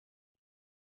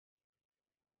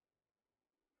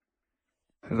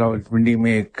راولپنڈی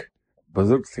میں ایک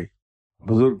بزرگ تھے.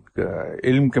 بزرگ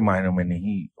علم کے معنوں میں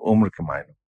نہیں، عمر کے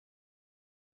معنوں.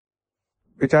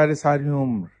 بیچارے ساری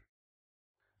عمر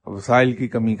وسائل کی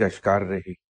کمی کا شکار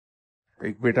رہے.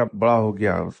 ایک بیٹا بڑا ہو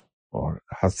گیا اور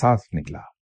حساس نکلا.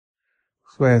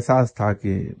 اس کو احساس تھا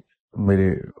کہ میرے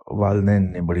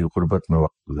والدین نے بڑی غربت میں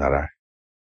وقت گزارا ہے.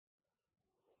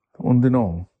 ان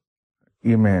دنوں،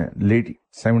 یہ میں لیٹ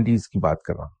 70s کی بات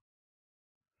کر رہا ہوں،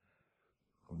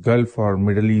 گلف اور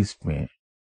مڈل ایسٹ میں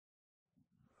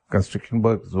کنسٹرکشن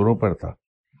ورک زوروں پر تھا.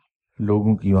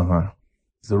 لوگوں کی وہاں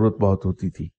ضرورت بہت ہوتی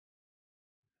تھی.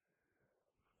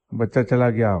 بچہ چلا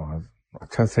گیا وہاں،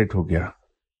 اچھا سیٹ ہو گیا.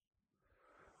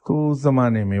 تو اس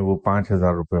زمانے میں وہ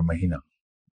 5,000 روپے مہینہ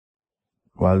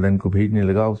والدین کو بھیجنے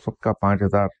لگا. اس وقت کا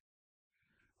 5,000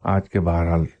 آج کے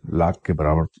بہرحال لاکھ کے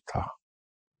برابر تو تھا.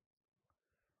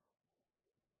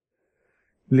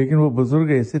 لیکن وہ بزرگ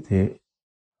ایسے تھے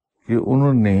کہ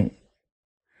انہوں نے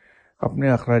اپنے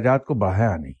اخراجات کو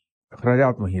بڑھایا نہیں،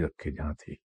 اخراجات وہیں رکھے جہاں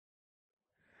تھے.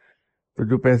 تو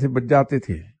جو پیسے بچ جاتے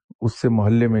تھے اس سے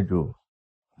محلے میں جو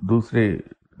دوسرے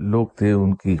لوگ تھے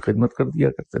ان کی خدمت کر دیا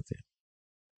کرتے تھے.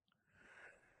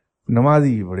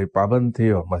 نمازی بڑے پابند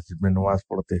تھے اور مسجد میں نماز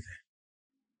پڑھتے تھے.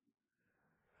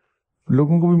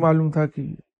 لوگوں کو بھی معلوم تھا کہ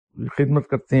خدمت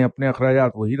کرتے ہیں، اپنے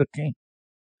اخراجات وہی رکھیں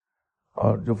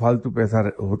اور جو فالتو پیسہ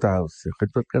ہوتا ہے اس سے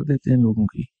خدمت کر دیتے ہیں لوگوں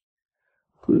کی.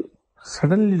 تو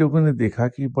سڈنلی لوگوں نے دیکھا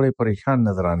کہ بڑے پریشان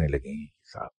نظر آنے لگے ہیں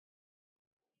صاحب.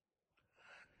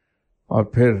 اور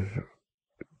پھر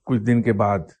کچھ دن کے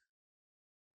بعد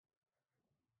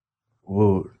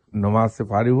وہ نماز سے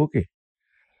فارغ ہو کے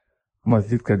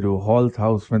مسجد کا جو ہال تھا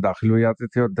اس میں داخل ہو جاتے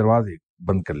تھے اور دروازے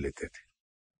بند کر لیتے تھے.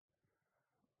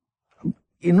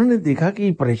 انہوں نے دیکھا کہ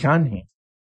یہ پریشان ہیں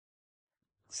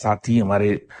ساتھی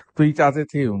ہمارے، تو یہ چاہتے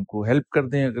تھے ان کو ہیلپ کر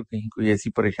دیں اگر کہیں کوئی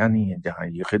ایسی پریشانی ہے جہاں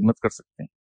یہ خدمت کر سکتے ہیں.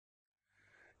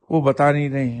 وہ بتا نہیں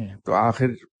رہے ہیں. تو آخر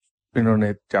انہوں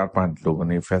نے 4-5 لوگوں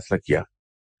نے فیصلہ کیا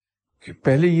کہ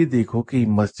پہلے یہ دیکھو کہ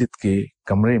مسجد کے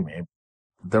کمرے میں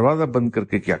دروازہ بند کر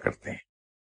کے کیا کرتے ہیں.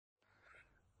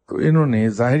 تو انہوں نے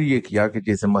ظاہر یہ کیا کہ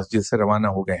جیسے مسجد سے روانہ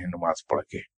ہو گئے ہیں نماز پڑھ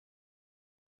کے،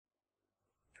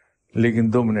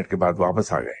 لیکن 2 منٹ کے بعد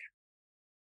واپس آ گئے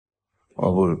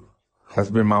اور وہ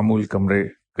حسب معمول کمرے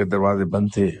کے دروازے بند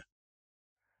تھے.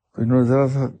 تو انہوں نے ذرا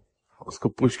سا اس کو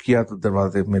پش کیا تو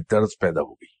دروازے میں درز پیدا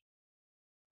ہو گئی.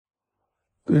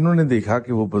 تو انہوں نے دیکھا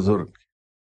کہ وہ بزرگ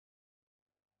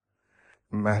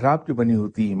محراب جو بنی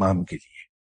ہوتی امام کے لیے،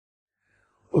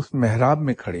 اس محراب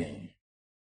میں کھڑے ہیں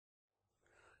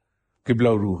قبلہ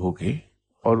رو ہو کے،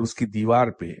 اور اس کی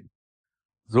دیوار پہ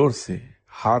زور سے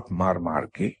ہاتھ مار مار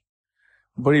کے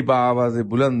بڑی بآواز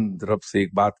بلند رب سے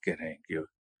ایک بات کہہ رہے ہیں کہ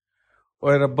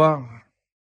اوے ربا،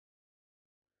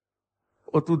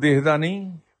 او تو دیکھدا نہیں،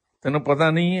 تینوں پتہ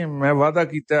نہیں ہے میں وعدہ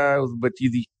کیتا ہے اس بچی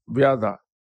دی بیاہ دا،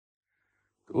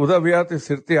 ਉਹਦਾ ਵਿਆਹ ਤੇ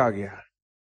ਸਿਰ ਤੇ ਆ ਗਿਆ،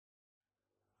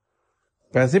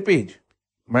 پیسے بھیج،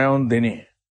 میں ان دینے ہیں.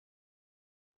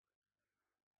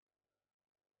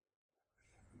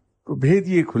 تو بھیج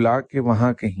یہ کھلا کہ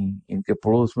وہاں کہیں ان کے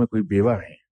پڑوس میں کوئی بیوہ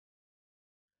ہے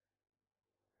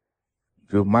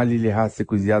جو مالی لحاظ سے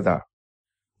کوئی زیادہ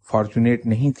فارچونیٹ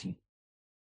نہیں تھی.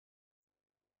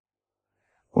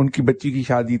 ان کی بچی کی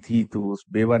شادی تھی تو اس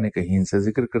بیوہ نے کہیں ان سے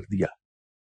ذکر کر دیا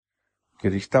کہ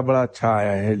رشتہ بڑا اچھا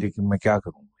آیا ہے لیکن میں کیا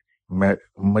کروں، میں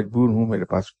مجبور ہوں، میرے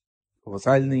پاس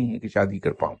وسائل نہیں ہے کہ شادی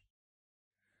کر پاؤں.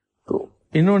 تو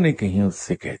انہوں نے کہیں اس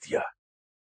سے کہہ دیا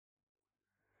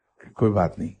کہ کوئی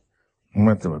بات نہیں،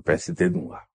 میں تمہیں پیسے دے دوں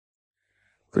گا.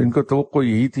 تو ان کو توقع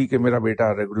یہی تھی کہ میرا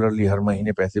بیٹا ریگولرلی ہر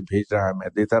مہینے پیسے بھیج رہا ہے، میں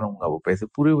دیتا رہوں گا، وہ پیسے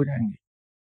پورے ہو جائیں گے.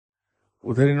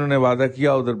 ادھر انہوں نے وعدہ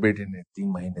کیا، ادھر بیٹے نے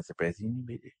 3 مہینے سے پیسے ہی نہیں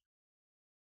بھیجے.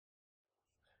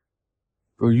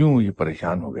 تو یوں یہ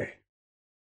پریشان ہو گئے.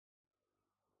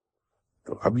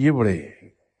 تو اب یہ بڑے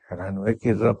حیران ہوئے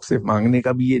کہ رب سے مانگنے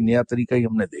کا بھی یہ نیا طریقہ ہی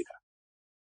ہم نے دیکھا.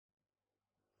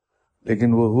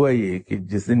 لیکن وہ ہوا یہ کہ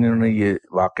جس دن انہوں نے یہ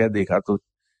واقعہ دیکھا تو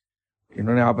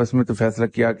انہوں نے آپس میں تو فیصلہ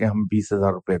کیا کہ ہم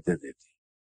 20,000 روپے دے دیتے.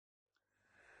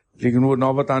 لیکن وہ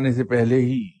نوبت آنے سے پہلے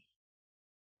ہی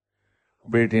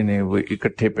بیٹے نے وہ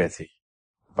اکٹھے پیسے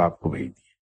باپ کو بھیج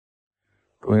دیے.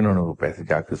 تو انہوں نے وہ پیسے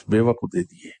جا کے اس بیوہ کو دے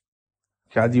دیے.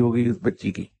 شادی ہو گئی اس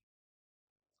بچی کی.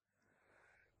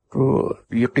 تو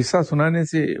یہ قصہ سنانے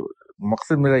سے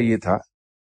مقصد میرا یہ تھا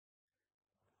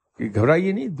کہ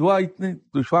گھبرائیے نہیں، دعا اتنے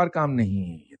دشوار کام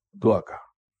نہیں ہے. دعا کا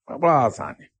بڑا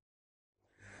آسان ہے،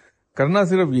 کرنا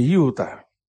صرف یہی ہوتا ہے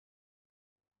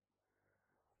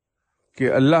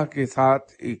کہ اللہ کے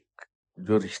ساتھ ایک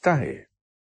جو رشتہ ہے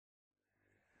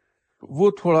وہ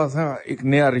تھوڑا سا ایک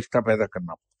نیا رشتہ پیدا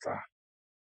کرنا پڑتا ہے.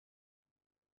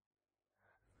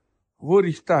 وہ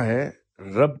رشتہ ہے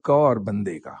رب کا اور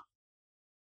بندے کا،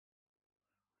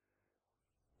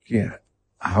 کہ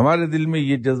ہمارے دل میں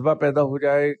یہ جذبہ پیدا ہو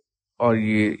جائے اور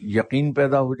یہ یقین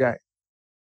پیدا ہو جائے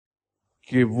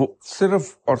کہ وہ صرف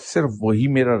اور صرف وہی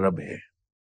میرا رب ہے،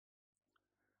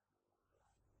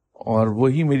 اور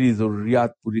وہی میری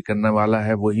ضروریات پوری کرنے والا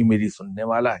ہے، وہی میری سننے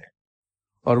والا ہے،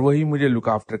 اور وہی مجھے لک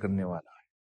آفٹر کرنے والا ہے۔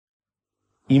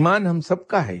 ایمان ہم سب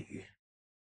کا ہے یہ،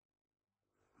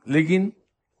 لیکن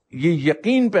یہ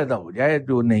یقین پیدا ہو جائے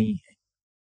جو نہیں ہے،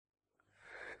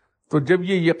 تو جب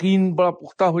یہ یقین بڑا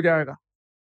پختہ ہو جائے گا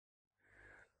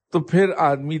تو پھر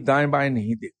آدمی دائیں بائیں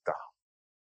نہیں دیکھتا،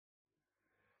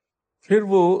 پھر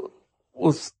وہ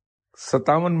اس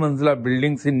 57 منزلہ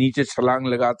بلڈنگ سے نیچے چھلانگ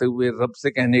لگاتے ہوئے رب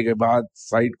سے کہنے کے بعد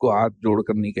سائڈ کو ہاتھ جوڑ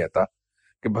کر نہیں کہتا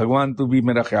کہ بھگوان تو بھی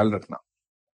میرا خیال رکھنا،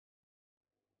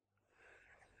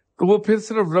 تو وہ پھر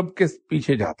صرف رب کے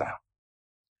پیچھے جاتا ہے۔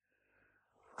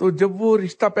 تو جب وہ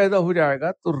رشتہ پیدا ہو جائے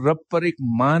گا تو رب پر ایک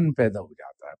مان پیدا ہو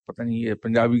جاتا ہے، پتہ نہیں یہ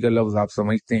پنجابی کا لفظ آپ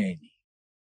سمجھتے ہیں نہیں،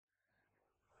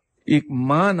 ایک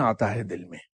مان آتا ہے دل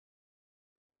میں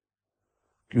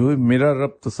کہ وہ میرا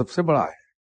رب تو سب سے بڑا ہے،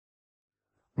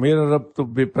 میرا رب تو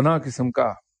بے پناہ قسم کا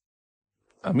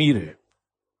امیر ہے،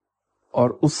 اور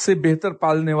اس سے بہتر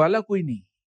پالنے والا کوئی نہیں۔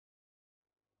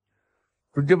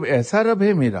 تو جب ایسا رب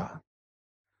ہے میرا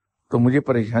تو مجھے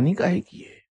پریشانی کاہے کی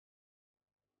ہے؟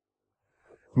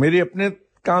 میرے اپنے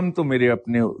کام تو میرے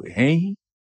اپنے ہیں ہی،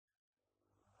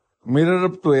 میرا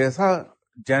رب تو ایسا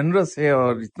جینرس ہے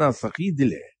اور اتنا سخی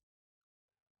دل ہے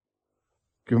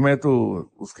کہ میں تو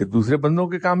اس کے دوسرے بندوں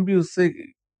کے کام بھی اس سے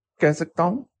کہہ سکتا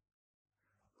ہوں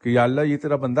کہ یا اللہ یہ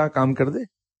تیرا بندہ کام کر دے،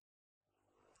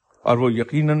 اور وہ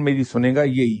یقیناً میری سنے گا۔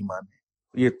 یہ ایمان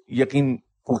ہے، یہ یقین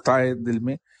پختہ ہے دل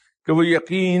میں کہ وہ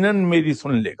یقیناً میری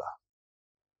سن لے گا۔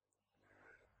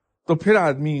 تو پھر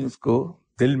آدمی اس کو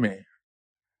دل میں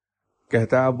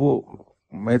کہتا ہے، وہ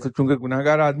میں تو چونکہ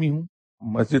گناہگار آدمی ہوں،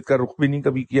 مسجد کا رخ بھی نہیں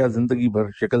کبھی کیا زندگی بھر،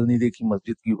 شکل نہیں دیکھی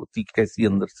مسجد کی ہوتی کیسی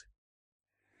اندر سے،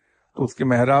 تو اس کے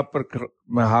محراب پر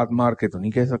میں ہاتھ مار کے تو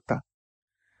نہیں کہہ سکتا،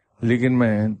 لیکن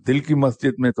میں دل کی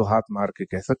مسجد میں تو ہاتھ مار کے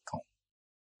کہہ سکتا ہوں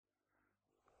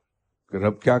کہ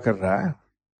رب کیا کر رہا ہے،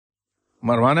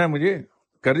 مروانا ہے مجھے،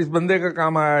 کر اس بندے کا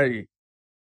کام آیا ہے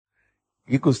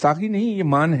یہ گستاخی نہیں، یہ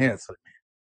مان ہے اصل میں،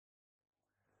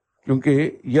 کیونکہ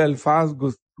یہ الفاظ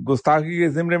گستاخی کے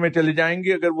زمرے میں چلے جائیں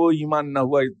گے اگر وہ ایمان نہ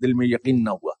ہوا، دل میں یقین نہ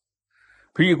ہوا،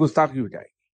 پھر یہ گستاخی ہو جائے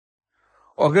گی۔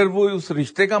 اگر وہ اس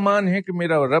رشتے کا مان ہے کہ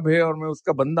میرا رب ہے اور میں اس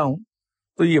کا بندہ ہوں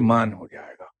تو یہ مان ہو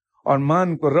جائے گا، اور مان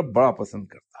کو رب بڑا پسند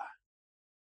کرتا ہے۔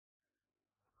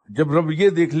 جب رب یہ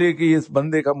دیکھ لے کہ اس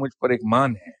بندے کا مجھ پر ایک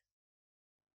مان ہے،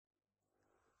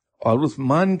 اور اس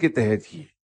مان کے تحت ہی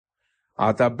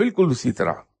آتا بالکل اسی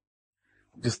طرح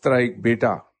جس طرح ایک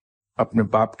بیٹا اپنے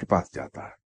باپ کے پاس جاتا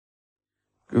ہے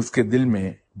کہ اس کے دل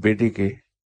میں بیٹے کے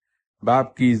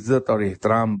باپ کی عزت اور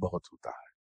احترام بہت ہوتا ہے،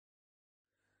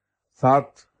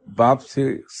 ساتھ باپ سے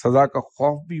سزا کا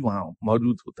خوف بھی وہاں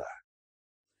موجود ہوتا ہے،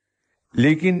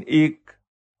 لیکن ایک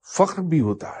فخر بھی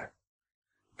ہوتا ہے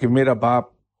کہ میرا باپ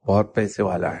بہت پیسے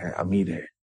والا ہے، امیر ہے،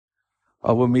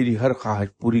 اور وہ میری ہر خواہش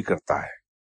پوری کرتا ہے۔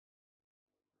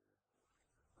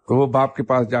 تو وہ باپ کے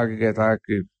پاس جا کے کہتا ہے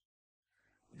کہ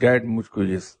ڈیڈ مجھ کو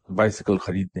یہ بائسیکل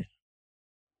خرید دیں۔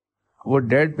 وہ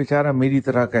ڈیڈ بیچارہ میری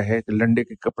طرح کا ہے کہ لنڈے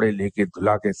کے کپڑے لے کے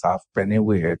دھلا کے صاف پہنے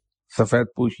ہوئے ہے، سفید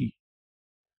پوشی،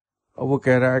 اور وہ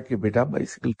کہہ رہا ہے کہ بیٹا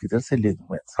بائسیکل کدھر سے لے دوں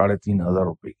میں 3,500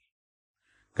 روپے کی؟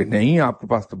 کہ نہیں آپ کے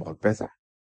پاس تو بہت پیسہ ہے،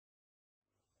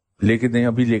 لے کے دیں،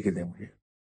 ابھی لے کے دیں مجھے۔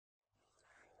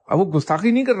 اب وہ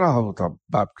گستاخی نہیں کر رہا ہوتا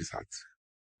باپ کے ساتھ،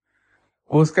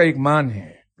 وہ اس کا ایک مان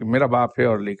ہے کہ میرا باپ ہے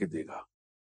اور لے کے دے گا۔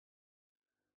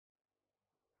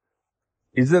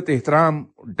 عزت، احترام،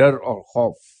 ڈر اور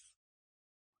خوف،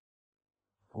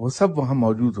 وہ سب وہاں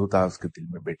موجود ہوتا ہے اس کے دل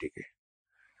میں بیٹے کے،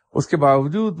 اس کے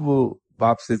باوجود وہ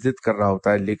باپ سے ضد کر رہا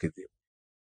ہوتا ہے لے کے دے،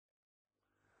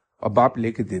 اور باپ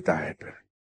لے کے دیتا ہے پھر۔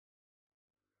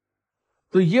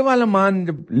 تو یہ والا مان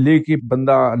جب لے کے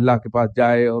بندہ اللہ کے پاس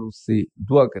جائے اور اس سے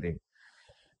دعا کرے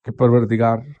کہ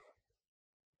پروردگار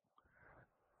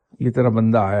یہ تیرا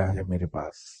بندہ آیا ہے میرے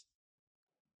پاس،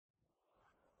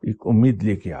 ایک امید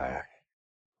لے کے آیا ہے،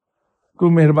 تو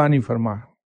مہربانی فرما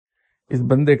اس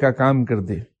بندے کا کام کر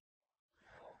دے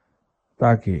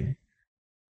تاکہ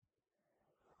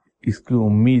اس کی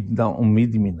امید نہ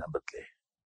امیدی میں نہ بدلے،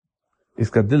 اس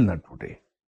کا دل نہ ٹوٹے۔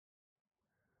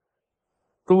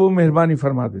 تو وہ مہربانی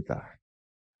فرما دیتا ہے۔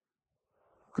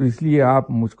 تو اس لیے آپ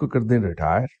مجھ کو کر دیں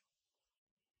ریٹائر۔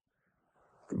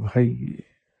 تو بھائی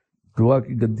دعا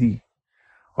کی گدی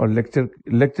اور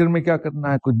لیکچر میں کیا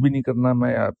کرنا ہے؟ کچھ بھی نہیں کرنا،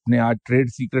 میں اپنے آج ٹریڈ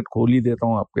سیکرٹ کھول ہی دیتا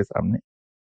ہوں آپ کے سامنے،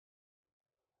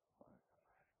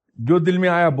 جو دل میں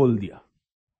آیا بول دیا۔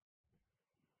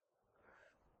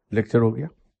 لیکچر ہو گیا.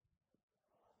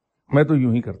 میں تو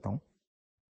یوں ہی کرتا ہوں.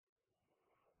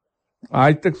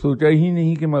 آج تک سوچا ہی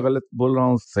نہیں کہ میں غلط بول رہا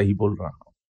ہوں صحیح بول رہا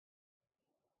ہوں.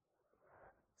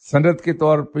 سند کے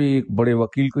طور پہ ایک بڑے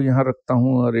وکیل کو یہاں رکھتا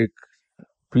ہوں اور ایک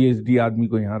پی ایچ ڈی آدمی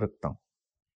کو یہاں رکھتا ہوں.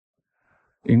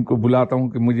 ان کو بلاتا ہوں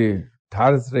کہ مجھے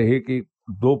ڈھارس رہے کہ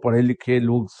دو پڑھے لکھے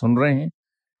لوگ سن رہے ہیں,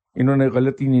 انہوں نے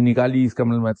غلطی نہیں نکالی, اس کا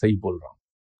مطلب میں صحیح بول رہا ہوں.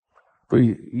 تو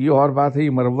یہ اور بات ہے,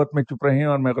 یہ مروت میں چپ رہے ہیں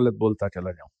اور میں غلط بولتا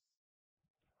چلا جاؤں.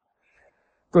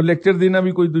 تو لیکچر دینا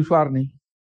بھی کوئی دشوار نہیں.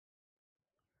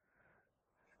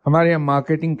 ہمارے یہاں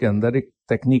مارکیٹنگ کے اندر ایک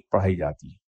تکنیک پڑھائی جاتی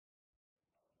ہے,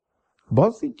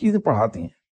 بہت سی چیزیں پڑھاتے ہیں,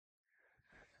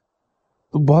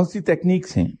 تو بہت سی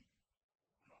ٹیکنیکس ہیں.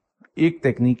 ایک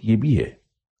ٹیکنیک یہ بھی ہے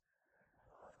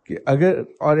کہ اگر,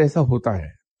 اور ایسا ہوتا ہے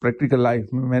پریکٹیکل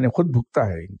لائف میں نے خود بھگتا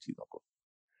ہے ان چیزوں کو,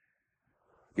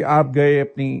 کہ آپ گئے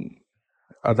اپنی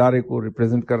ادارے کو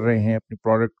ریپرزینٹ کر رہے ہیں, اپنی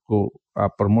پروڈکٹ کو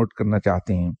آپ پروموٹ کرنا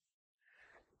چاہتے ہیں,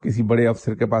 کسی بڑے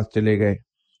افسر کے پاس چلے گئے.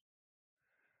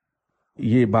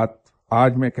 یہ بات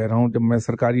آج میں کہہ رہا ہوں, جب میں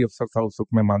سرکاری افسر تھا اس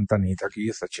وقت میں مانتا نہیں تھا کہ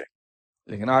یہ سچ ہے,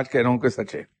 لیکن آج کہہ رہا ہوں کہ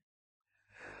سچ ہے.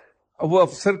 اب وہ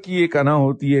افسر کی ایک انا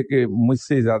ہوتی ہے کہ مجھ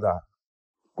سے زیادہ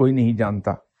کوئی نہیں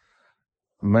جانتا,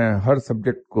 میں ہر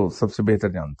سبجیکٹ کو سب سے بہتر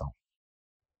جانتا ہوں.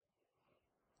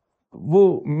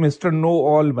 وہ مسٹر نو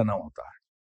آل بنا ہوتا ہے.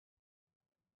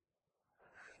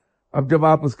 اب جب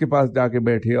آپ اس کے پاس جا کے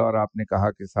بیٹھے اور آپ نے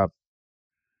کہا کہ صاحب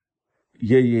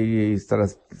یہ اس طرح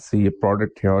سے یہ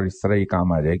پروڈکٹ ہے اور اس طرح یہ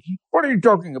کام آ جائے گی, what are you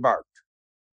talking about?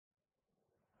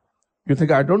 You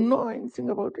think I don't know anything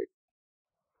about it?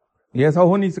 یہ ایسا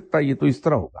ہو نہیں سکتا, یہ تو اس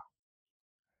طرح ہوگا.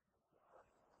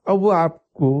 اب وہ آپ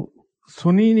کو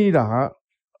سن ہی نہیں رہا,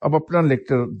 اب اپنا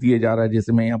لیکچر دیے جا رہا ہے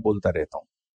جیسے میں یہاں بولتا رہتا ہوں.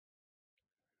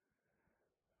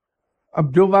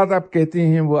 اب جو بات آپ کہتے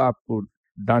ہیں وہ آپ کو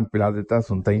ڈانٹ پلا دیتا ہے,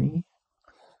 سنتا ہی نہیں.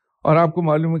 اور آپ کو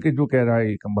معلوم ہے کہ جو کہہ رہا ہے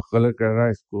یہ غلط کہہ رہا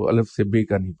ہے, اس کو الف سے بے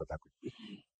کا نہیں پتا کچھ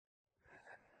بھی.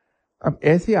 اب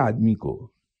ایسے آدمی کو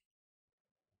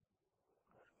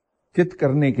چت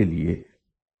کرنے کے لیے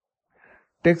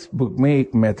ٹیکسٹ بک میں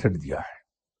ایک میتھڈ دیا ہے.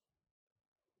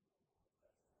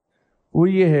 وہ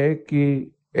یہ ہے کہ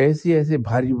ایسے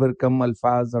بھاری بھرکم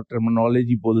الفاظ اور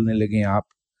ٹرمنالوجی بولنے لگے آپ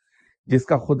جس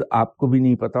کا خود آپ کو بھی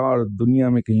نہیں پتا اور دنیا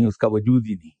میں کہیں اس کا وجود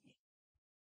ہی نہیں.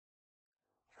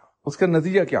 اس کا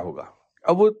نتیجہ کیا ہوگا؟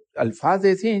 اب وہ الفاظ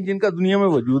ایسے ہیں جن کا دنیا میں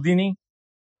وجود ہی نہیں,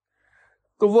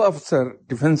 تو وہ افسر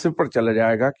ڈیفینسو پر چلا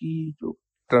جائے گا کہ جو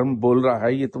ٹرم بول رہا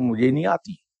ہے یہ تو مجھے نہیں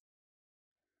آتی.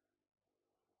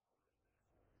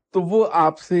 تو وہ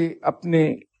آپ سے اپنے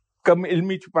کم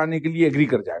علمی چھپانے کے لیے ایگری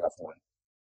کر جائے گا فون,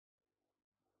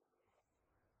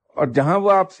 اور جہاں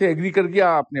وہ آپ سے ایگری کر گیا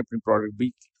آپ نے اپنی پروڈکٹ بھی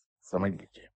سمجھ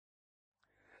لیجیے.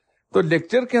 تو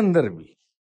لیکچر کے اندر بھی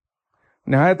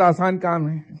نہایت آسان کام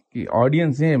ہے کہ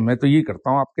آڈینس ہے, میں تو یہ کرتا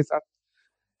ہوں آپ کے ساتھ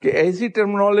کہ ایسی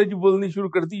ٹرمنالوجی بولنی شروع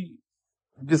کر دی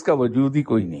جس کا وجود ہی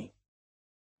کوئی نہیں.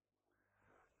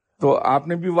 تو آپ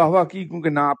نے بھی واہ واہ کی, کیونکہ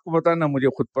نہ آپ کو پتا نہ مجھے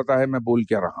خود پتا ہے میں بول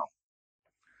کیا رہا ہوں.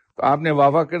 تو آپ نے واہ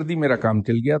واہ کر دی, میرا کام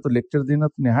چل گیا. تو لیکچر دینا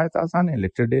تو نہایت آسان ہے,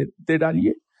 لیکچر دے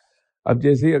ڈالیے. اب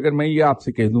جیسے اگر میں یہ آپ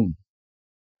سے کہہ دوں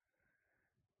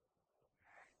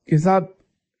کہ صاحب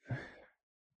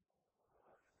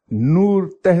نور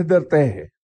تہ در تہ ہے,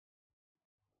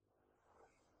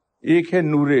 ایک ہے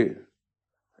نور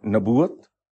نبوت,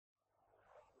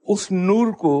 اس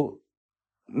نور کو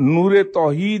نور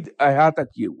توحید احاطہ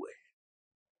کیے ہوئے ہے,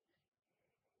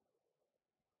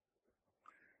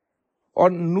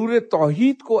 اور نور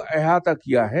توحید کو احاطہ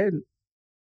کیا ہے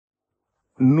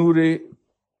نور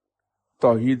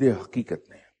توحید حقیقت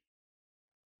نے.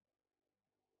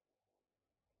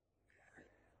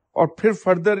 اور پھر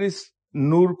فردر اس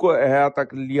نور کو احاطہ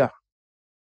کر لیا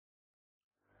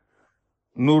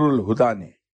نور الہدا نے.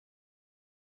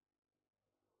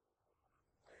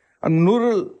 اور نور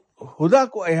الہدا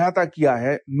کو احاطہ کیا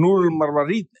ہے نور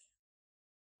المروارید نے,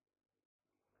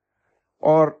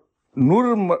 اور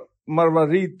نور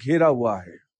المروارید گھیرا ہوا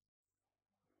ہے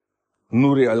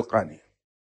نور القا نے,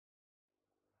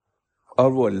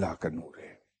 اور وہ اللہ کا نور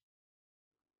ہے.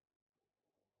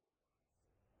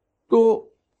 تو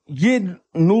یہ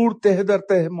نور تہ در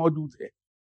تہ موجود ہے.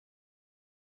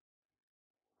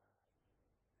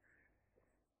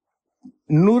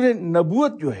 نور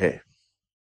نبوت جو ہے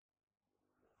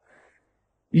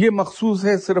یہ مخصوص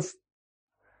ہے صرف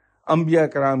انبیاء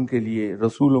کرام کے لیے,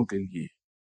 رسولوں کے لیے,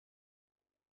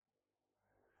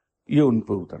 یہ ان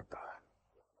پہ اترتا ہے.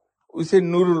 اسے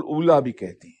نور الاولا بھی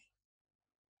کہتے ہیں.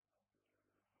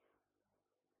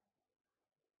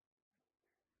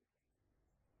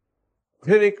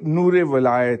 پھر ایک نور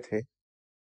ولایت ہے,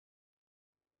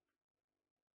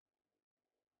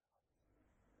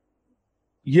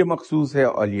 یہ مخصوص ہے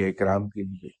اولیاء کرام کے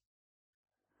لیے.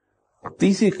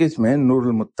 تیسری قسم ہے نور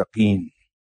المتقین.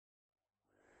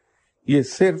 یہ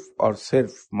صرف اور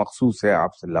صرف مخصوص ہے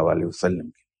آپ صلی اللہ علیہ وسلم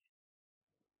کی.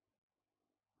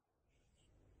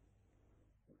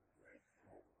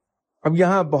 اب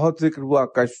یہاں بہت ذکر ہوا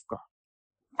کشف کا،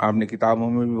 آپ نے کتابوں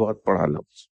میں بھی بہت پڑھا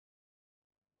لفظ.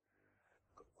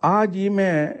 آج یہ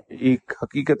میں ایک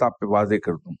حقیقت آپ پہ واضح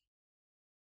کر دوں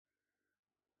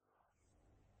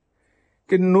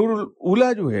کہ نور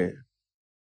الاولی جو ہے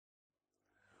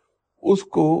اس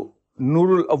کو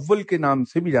نور الاول کے نام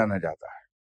سے بھی جانا جاتا ہے،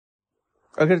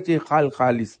 اگرچہ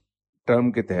خال اس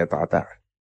ٹرم کے تحت آتا ہے.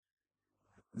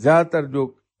 زیادہ تر جو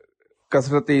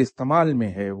کثرت استعمال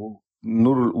میں ہے وہ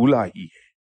نور الاولی ہی ہے،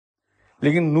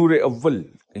 لیکن نور اول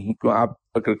کہیں کو آپ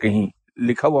اگر کہیں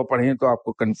لکھا ہوا پڑھیں تو آپ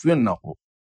کو کنفیوژن نہ ہو،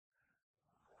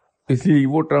 اس لیے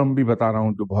وہ ٹرم بھی بتا رہا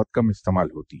ہوں جو بہت کم استعمال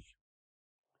ہوتی ہے.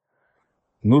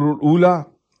 نور الاولی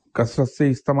کثرت سے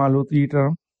استعمال ہوتی ہے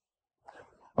ٹرم،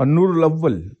 اور نور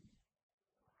الاول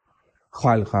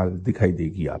خال دکھائی دے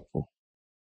گی آپ کو.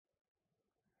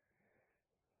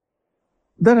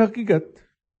 در حقیقت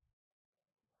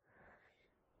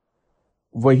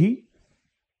وہی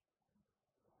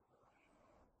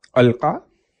القا،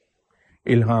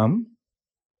 الہام،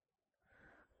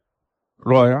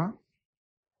 رویا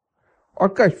اور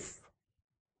کشف،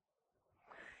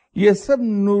 یہ سب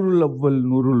نور الاول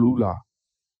نور الاولی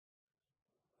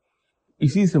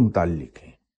اسی سے متعلق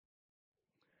ہیں.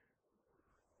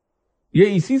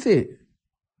 یہ اسی سے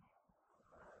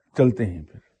چلتے ہیں.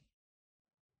 پھر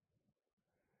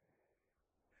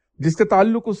جس کا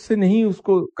تعلق اس سے نہیں اس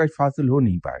کو کشف حاصل ہو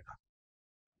نہیں پائے گا.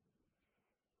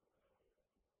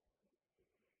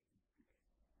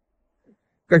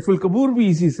 کشف القبور بھی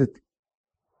اسی سے تھی،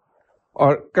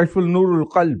 اور کشف النور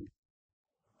القلب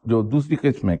جو دوسری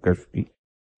قسم ہے کشف کی،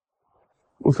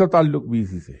 اس کا تعلق بھی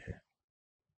اسی سے ہے.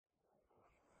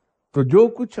 تو جو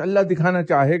کچھ اللہ دکھانا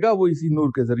چاہے گا وہ اسی نور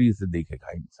کے ذریعے سے دیکھے گا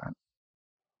انسان.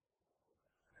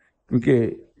 کیونکہ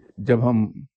جب ہم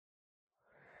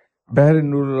بحر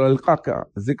نور الالقا کا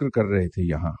ذکر کر رہے تھے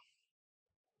یہاں،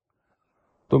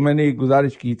 تو میں نے ایک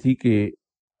گزارش کی تھی کہ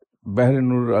بحر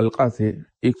نور الالقا سے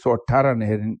 118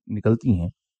 نہریں نکلتی ہیں،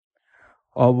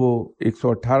 اور وہ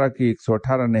 118 کی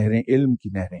 118 نہریں علم کی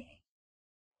نہریں ہیں.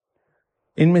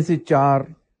 ان میں سے 4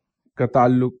 کا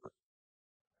تعلق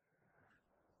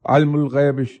عالم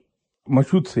الغیب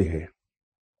مشہود سے ہے،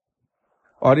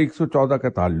 اور 114 کا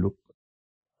تعلق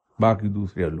باقی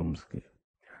دوسرے علوم سے.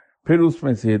 پھر اس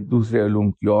میں سے دوسرے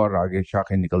علوم کی اور آگے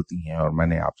شاخیں نکلتی ہیں، اور میں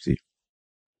نے آپ سے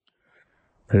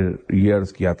پھر یہ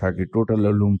عرض کیا تھا کہ ٹوٹل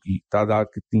علوم کی تعداد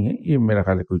کتنی ہے. یہ میرا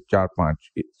خیال ہے کوئی 4-5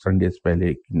 سنڈیز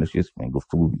پہلے کی نشست میں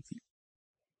گفتگو بھی تھی.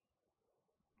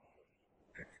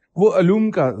 وہ علوم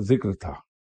کا ذکر تھا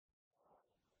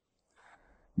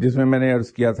جس میں نے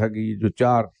عرض کیا تھا کہ یہ جو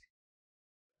 4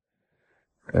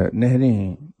 نہریں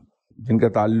ہیں جن کا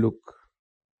تعلق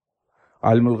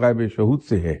عالم الغیب شہود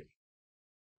سے ہے،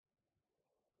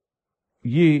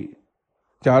 یہ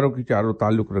چاروں کی چاروں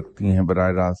تعلق رکھتی ہیں براہ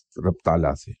راست رب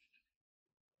تعالیٰ سے.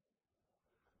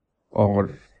 اور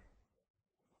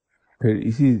پھر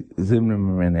اسی ضمن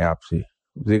میں نے آپ سے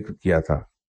ذکر کیا تھا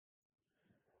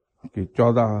کہ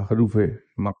 14 حروف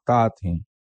مقطعات ہیں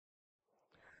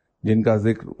جن کا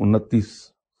ذکر 29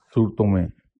 صورتوں میں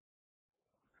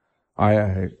آیا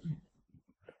ہے،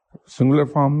 سنگولر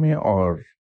فارم میں اور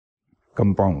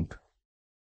کمپاؤنڈ.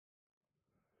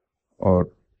 اور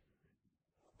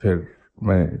پھر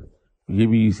میں یہ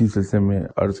بھی اسی سلسلے میں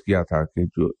عرض کیا تھا کہ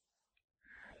جو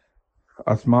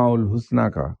اسماء الحسنہ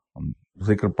کا ہم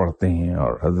ذکر پڑھتے ہیں،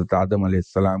 اور حضرت آدم علیہ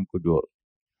السلام کو جو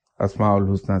اسماء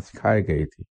الحسنہ سکھائے گئے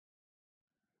تھے،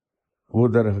 وہ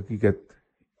در حقیقت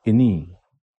انہی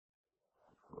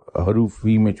حروف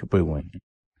ہی میں چھپے ہوئے ہیں.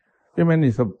 یہ میں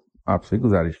نے سب آپ سے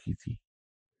گزارش کی تھی.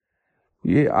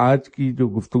 یہ آج کی جو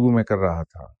گفتگو میں کر رہا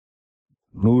تھا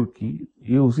نور کی،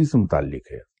 یہ اسی سے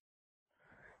متعلق ہے،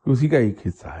 اسی کا ایک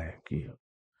حصہ ہے کہ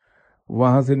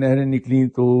وہاں سے نہریں نکلی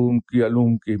تو ان کی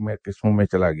علوم کی میں قسموں میں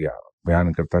چلا گیا،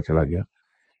 بیان کرتا چلا گیا،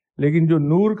 لیکن جو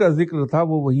نور کا ذکر تھا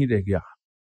وہ وہیں رہ گیا.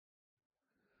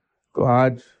 تو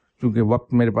آج چونکہ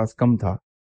وقت میرے پاس کم تھا،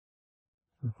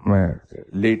 میں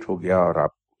لیٹ ہو گیا اور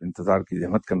آپ انتظار کی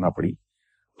زحمت کرنا پڑی،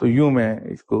 تو یوں میں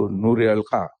اس کو نور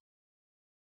القا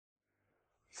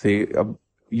سے، اب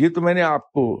یہ تو میں نے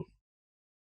آپ کو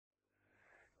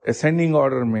اسینڈنگ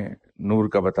آرڈر میں نور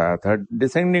کا بتایا تھا.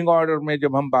 ڈسینڈنگ آرڈر میں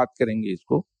جب ہم بات کریں گے اس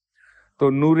کو، تو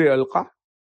نور القا،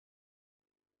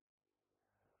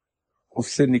 اس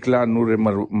سے نکلا نور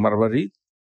مروری،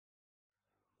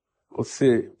 اس سے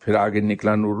پھر آگے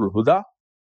نکلا نور الہدا.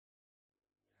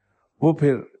 وہ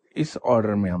پھر اس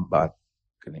آرڈر میں ہم بات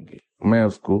کریں گے. میں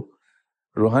اس کو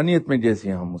روحانیت میں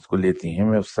جیسے ہم اس کو لیتے ہیں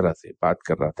میں اس طرح سے بات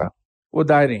کر رہا تھا. وہ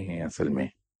دائرے ہیں اصل میں.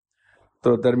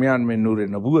 تو درمیان میں نور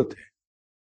نبوت ہے،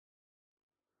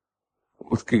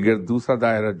 اس کے گرد دوسرا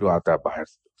دائرہ جو آتا ہے باہر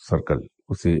سرکل،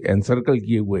 اسے انسرکل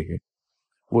کیے ہوئے ہے،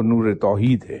 وہ نور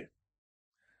توحید ہے.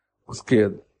 اس کے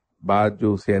بعد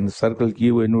جو اسے انسرکل کیے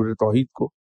ہوئے نور توحید کو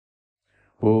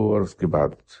وہ، اور اس کے بعد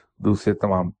دوسرے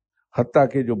تمام، حتیٰ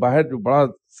کہ جو باہر جو بڑا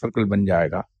سرکل بن جائے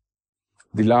گا،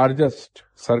 دی لارجسٹ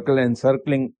سرکل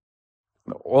انسرکلنگ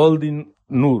آل دی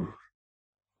نور،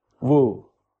 وہ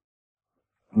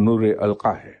نور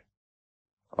القا ہے.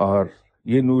 اور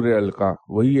یہ نور القا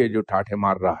وہی ہے جو ٹھاٹھے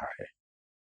مار رہا ہے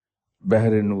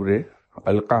بحر نور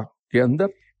القا کے اندر،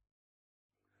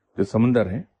 جو سمندر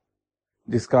ہے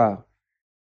جس کا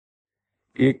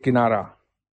ایک کنارہ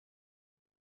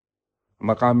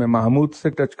مقام محمود سے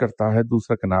ٹچ کرتا ہے،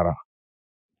 دوسرا کنارہ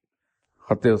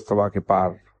خط استوا کے پار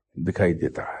دکھائی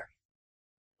دیتا ہے.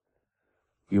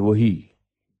 یہ وہی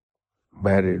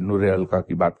بحر نور القا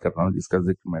کی بات کر رہا ہوں جس کا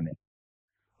ذکر میں نے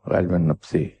غالباً اب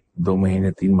سے 2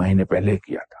 مہینے 3 مہینے پہلے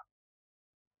کیا تھا.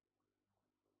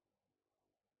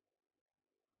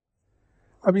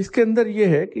 اب اس کے اندر یہ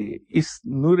ہے کہ اس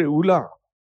نور اولا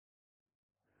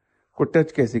کو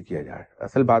ٹچ کیسے کیا جائے.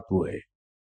 اصل بات وہ ہے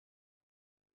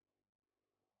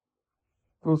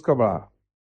تو اس کا بڑا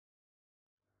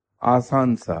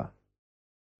آسان سا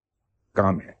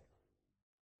کام ہے،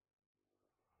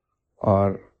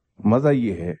 اور مزہ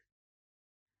یہ ہے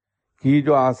کہ یہ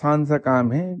جو آسان سا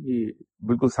کام ہے یہ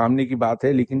بالکل سامنے کی بات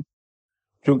ہے، لیکن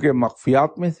چونکہ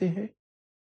مخفیات میں سے ہے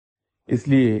اس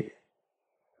لیے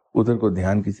ادھر کو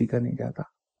دھیان کسی کا نہیں جاتا.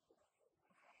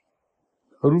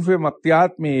 حروف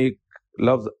مقطعات میں ایک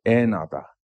لفظ عین آتا،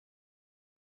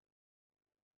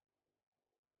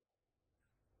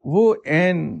 وہ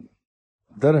عین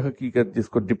در حقیقت جس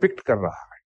کو ڈپکٹ کر رہا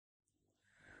ہے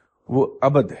وہ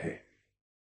ابد ہے.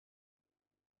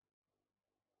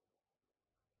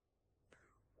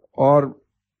 اور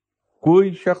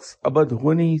کوئی شخص ابد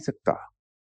ہو نہیں سکتا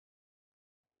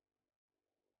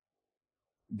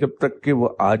جب تک کہ وہ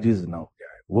عاجز نہ ہو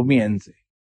جائے، وہ بھی عین سے.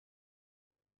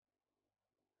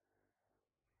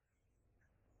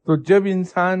 تو جب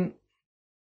انسان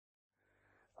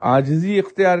عاجزی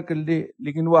اختیار کر لے،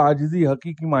 لیکن وہ عاجزی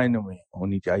حقیقی معنوں میں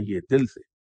ہونی چاہیے، دل سے،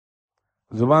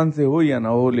 زبان سے ہو یا نہ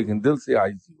ہو لیکن دل سے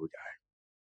عاجزی ہو جائے،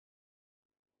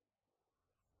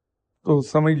 تو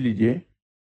سمجھ لیجئے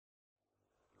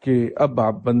کہ اب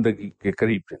آپ بندگی کے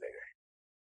قریب چلے گئے.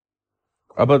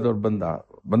 ابد اور بندہ،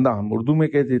 بندہ ہم اردو میں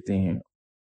کہہ دیتے ہیں،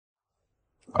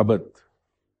 ابد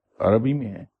عربی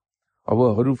میں ہے. اور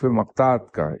وہ حروف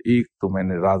مقطعات کا ایک تو میں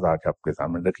نے راز آج آپ کے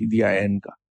سامنے رکھ دیا عین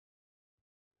کا،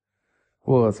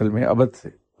 وہ اصل میں ابد سے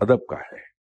ادب کا ہے.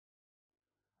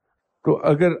 تو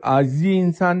اگر عاجزی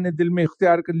انسان نے دل میں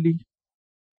اختیار کر لی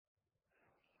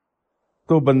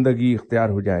تو بندگی اختیار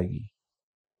ہو جائے گی،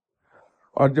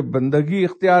 اور جب بندگی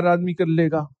اختیار آدمی کر لے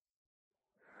گا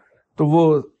تو وہ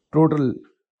ٹوٹل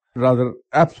رادر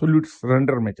ایبسولوٹ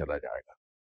سرنڈر میں چلا جائے گا.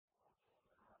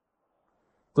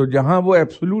 تو جہاں وہ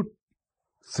ایبسولوٹ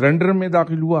سرنڈر میں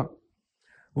داخل ہوا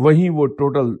وہیں وہ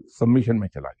ٹوٹل سبمیشن میں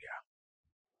چلا گیا.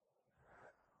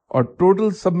 اور ٹوٹل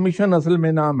سبمیشن اصل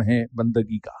میں نام ہے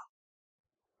بندگی کا.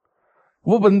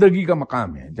 وہ بندگی کا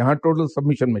مقام ہے جہاں ٹوٹل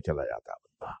سبمیشن میں چلا جاتا ہے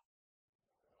بندہ،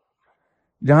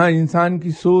 جہاں انسان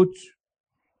کی سوچ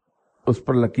اس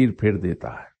پر لکیر پھیر دیتا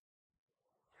ہے،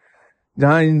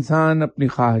 جہاں انسان اپنی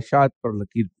خواہشات پر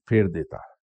لکیر پھیر دیتا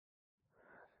ہے،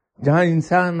 جہاں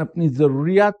انسان اپنی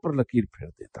ضروریات پر لکیر پھیر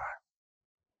دیتا ہے.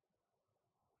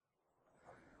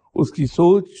 اس کی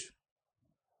سوچ،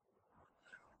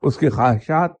 اس کی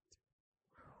خواہشات،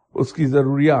 اس کی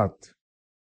ضروریات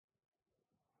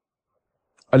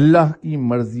اللہ کی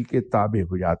مرضی کے تابع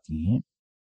ہو جاتی ہیں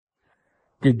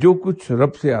کہ جو کچھ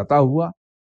رب سے عطا ہوا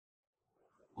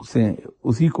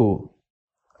اسی کو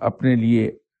اپنے لیے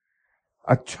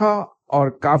اچھا اور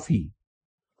کافی،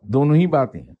 دونوں ہی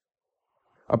باتیں ہیں،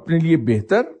 اپنے لیے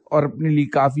بہتر اور اپنے لیے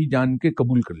کافی جان کے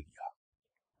قبول کر لیا.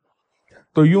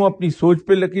 تو یوں اپنی سوچ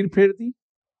پہ لکیر پھیر دی،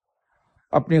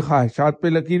 اپنی خواہشات پہ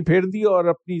لکیر پھیر دی اور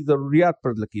اپنی ضروریات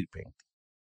پر لکیر پھینک دی.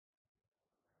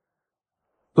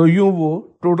 تو یوں وہ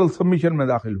ٹوٹل سبمیشن میں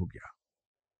داخل ہو گیا.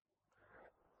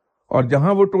 اور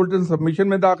جہاں وہ ٹوٹل سبمیشن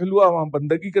میں داخل ہوا وہاں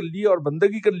بندگی کر لی، اور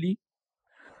بندگی کر لی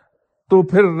تو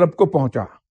پھر رب کو پہنچا.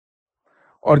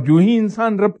 اور جو ہی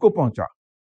انسان رب کو پہنچا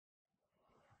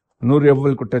نور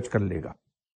اول کو ٹچ کر لے گا،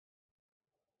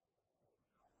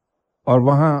 اور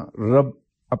وہاں رب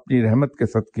اپنی رحمت کے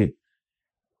صدقے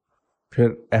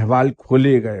پھر احوال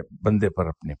کھولے گئے بندے پر،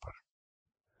 اپنے پر،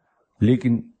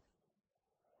 لیکن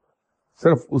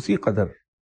صرف اسی قدر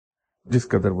جس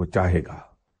قدر وہ چاہے گا،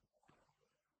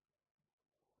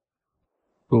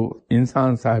 تو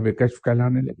انسان صاحب کشف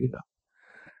کہلانے لگے گا،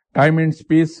 ٹائم اینڈ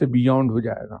سپیس سے بیونڈ ہو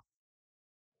جائے گا۔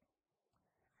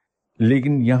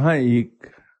 لیکن یہاں ایک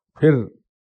پھر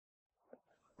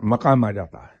مقام آ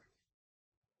جاتا ہے،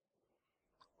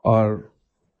 اور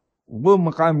وہ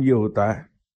مقام یہ ہوتا ہے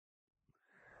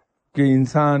کہ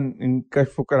انسان ان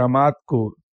کشف و کرامات کو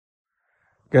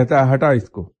کہتا ہے ہٹا اس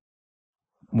کو،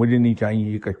 مجھے نہیں چاہیے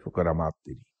یہ کشف و کرامات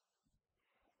تیری،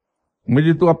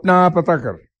 مجھے تو اپنا پتہ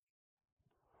کر،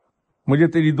 مجھے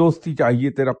تیری دوستی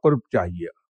چاہیے، تیرا قرب چاہیے۔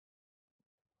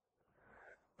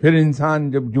 پھر انسان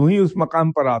جب جو ہی اس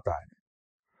مقام پر آتا ہے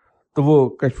تو وہ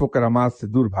کشف و کرامات سے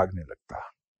دور بھاگنے لگتا ہے،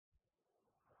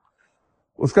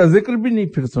 اس کا ذکر بھی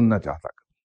نہیں پھر سننا چاہتا۔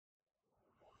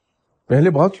 پہلے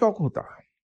بہت شوق ہوتا ہے،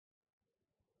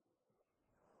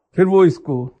 پھر وہ اس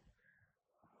کو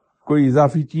کوئی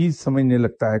اضافی چیز سمجھنے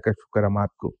لگتا ہے کشف و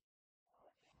کرامات کو،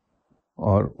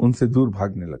 اور ان سے دور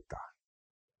بھاگنے لگتا ہے۔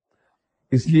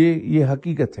 اس لیے یہ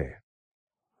حقیقت ہے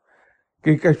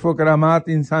کہ کشف و کرامات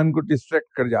انسان کو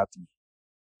ڈسٹریکٹ کر جاتی ہیں،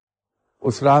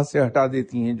 اس راہ سے ہٹا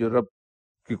دیتی ہیں جو رب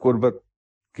کی قربت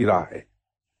کی راہ ہے۔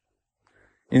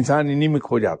 انسان انہی میں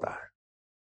کھو جاتا ہے۔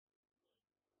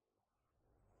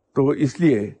 تو اس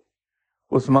لیے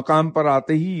اس مقام پر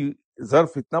آتے ہی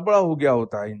ظرف اتنا بڑا ہو گیا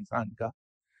ہوتا ہے انسان کا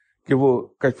کہ وہ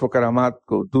کشف و کرامات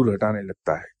کو دور ہٹانے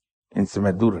لگتا ہے، ان سے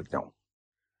میں دور ہٹ جاؤں،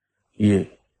 یہ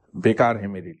بیکار ہے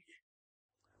میرے لیے،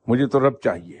 مجھے تو رب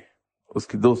چاہیے، اس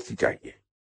کی دوستی چاہیے۔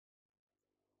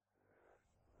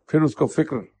 پھر اس کو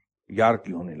فکر یار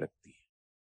کی ہونے لگتی ہے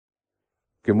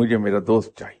کہ مجھے میرا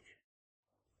دوست چاہیے۔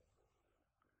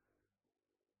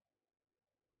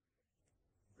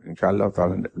 انشاءاللہ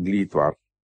تعالی اگلی اتوار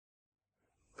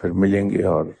پھر ملیں گے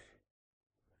اور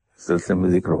اس سلسلے میں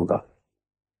ذکر ہوگا،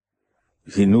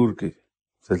 اسی نور کے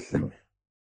سلسلے میں۔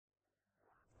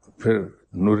 پھر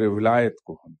نور ولایت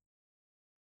کو ہم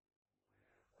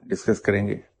ڈسکس کریں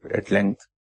گے ایٹ لینتھ،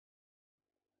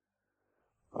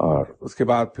 اور اس کے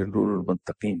بعد پھر نور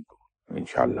المتقین کو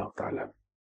انشاءاللہ تعالی۔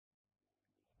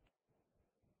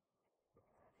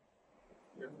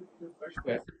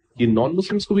 یہ نان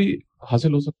مسلمس کو بھی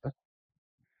حاصل ہو سکتا ہے؟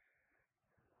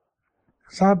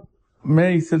 صاحب میں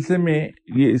اس سلسلے میں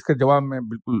اس کا جواب میں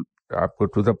بالکل آپ کو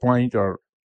ٹو دا پوائنٹ اور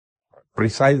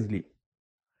پریسائزلی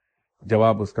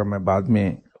جواب اس کا میں بعد میں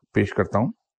پیش کرتا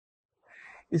ہوں۔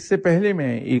 اس سے پہلے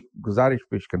میں ایک گزارش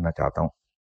پیش کرنا چاہتا ہوں۔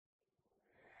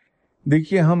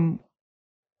 دیکھیے، ہم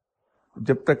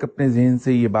جب تک اپنے ذہن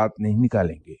سے یہ بات نہیں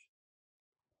نکالیں گے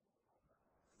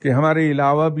کہ ہمارے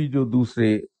علاوہ بھی جو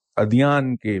دوسرے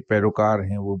ادیان کے پیروکار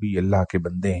ہیں وہ بھی اللہ کے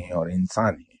بندے ہیں اور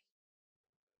انسان ہیں،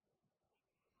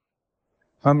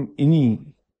 ہم انہی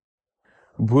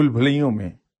بھول بھلیوں میں،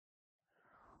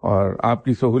 اور آپ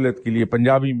کی سہولت کے لیے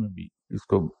پنجابی میں بھی اس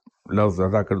کو لفظ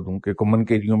ادا کر دوں کہ کمن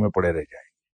کیریوں میں پڑے رہ جائیں،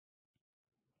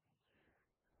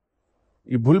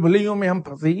 یہ بھول بھلیوں میں ہم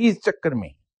پھنسے ہی اس چکر میں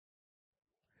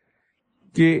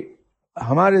کہ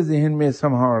ہمارے ذہن میں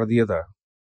سمہا اور دیا تھا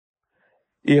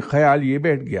ایک خیال یہ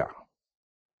بیٹھ گیا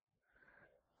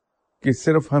کہ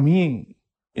صرف ہم ہی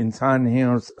انسان ہیں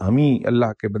اور ہم ہی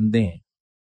اللہ کے بندے ہیں،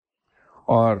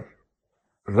 اور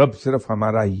رب صرف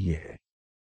ہمارا ہی ہے۔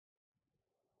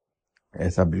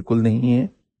 ایسا بالکل نہیں ہے۔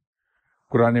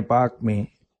 قرآن پاک میں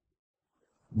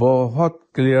بہت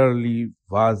کلیئرلی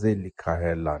واضح لکھا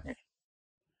ہے اللہ نے۔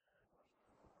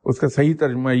 اس کا صحیح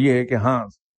ترجمہ یہ ہے کہ ہاں،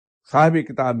 صاحب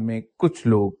کتاب میں کچھ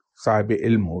لوگ صاحب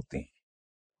علم ہوتے ہیں۔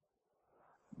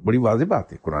 بڑی واضح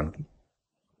بات ہے قرآن کی۔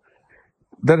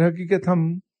 در حقیقت ہم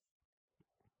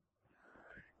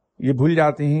یہ بھول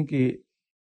جاتے ہیں کہ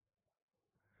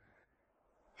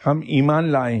ہم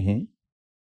ایمان لائے ہیں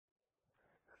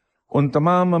ان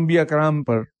تمام انبیاء کرام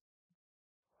پر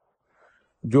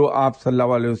جو آپ صلی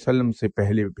اللہ علیہ وسلم سے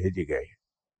پہلے بھیجے گئے،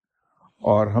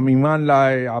 اور ہم ایمان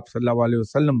لائے آپ صلی اللہ علیہ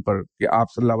وسلم پر کہ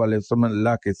آپ صلی اللہ علیہ وسلم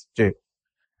اللہ کے سچے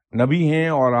نبی ہیں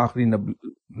اور آخری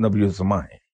نبی الزماں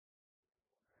ہیں۔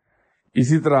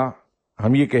 اسی طرح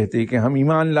ہم یہ کہتے ہیں کہ ہم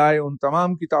ایمان لائے ان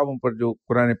تمام کتابوں پر جو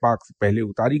قرآن پاک سے پہلے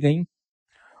اتاری گئیں،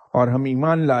 اور ہم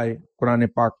ایمان لائے قرآن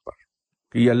پاک پر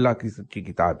کہ یہ اللہ کی سچی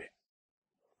کتاب ہے۔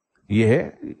 یہ ہے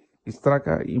اس طرح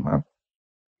کا ایمان۔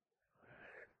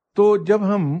 تو جب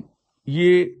ہم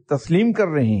یہ تسلیم کر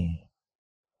رہے ہیں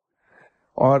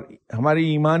اور ہمارے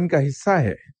ایمان کا حصہ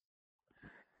ہے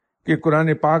کہ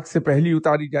قرآن پاک سے پہلی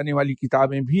اتاری جانے والی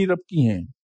کتابیں بھی رب کی ہیں،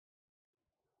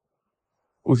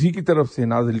 اسی کی طرف سے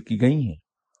نازل کی گئی ہیں،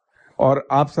 اور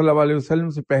آپ صلی اللہ علیہ وسلم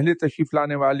سے پہلے تشریف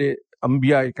لانے والے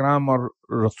انبیاء اکرام اور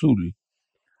رسول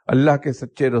اللہ کے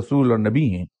سچے رسول اور نبی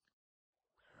ہیں،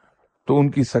 تو ان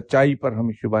کی سچائی پر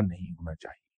ہمیں شبہ نہیں ہونا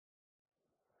چاہیے۔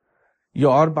 یہ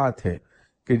اور بات ہے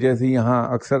کہ جیسے یہاں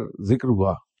اکثر ذکر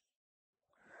ہوا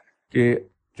کہ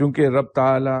چونکہ رب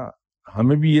تعالی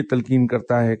ہمیں بھی یہ تلقین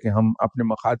کرتا ہے کہ ہم اپنے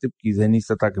مخاطب کی ذہنی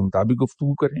سطح کے مطابق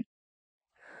گفتگو کریں،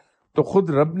 تو خود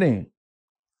رب نے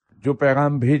جو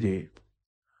پیغام بھیجے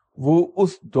وہ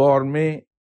اس دور میں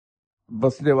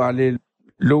بسنے والے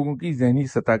لوگوں کی ذہنی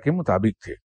سطح کے مطابق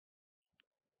تھے،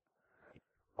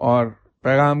 اور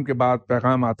پیغام کے بعد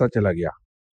پیغام آتا چلا گیا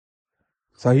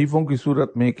صحیفوں کی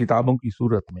صورت میں، کتابوں کی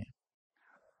صورت میں،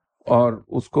 اور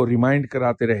اس کو ریمائنڈ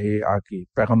کراتے رہے آ کے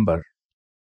پیغمبر،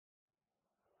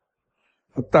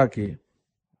 حتیٰ کہ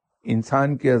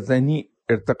انسان کے ذہنی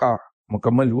ارتقاء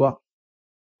مکمل ہوا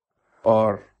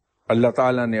اور اللہ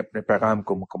تعالیٰ نے اپنے پیغام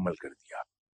کو مکمل کر دیا،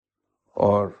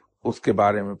 اور اس کے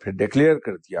بارے میں پھر ڈکلیئر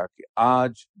کر دیا کہ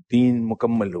آج دین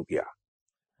مکمل ہو گیا۔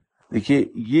 دیکھیے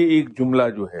یہ ایک جملہ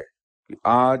جو ہے کہ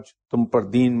آج تم پر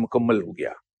دین مکمل ہو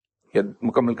گیا یا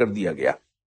مکمل کر دیا گیا،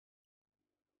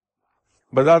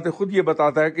 بذات خود یہ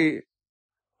بتاتا ہے کہ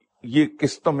یہ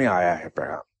قسطوں میں آیا ہے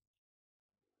پیغام۔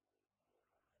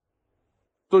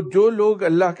 تو جو لوگ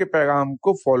اللہ کے پیغام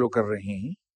کو فالو کر رہے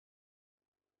ہیں،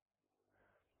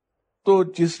 تو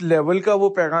جس لیول کا وہ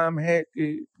پیغام ہے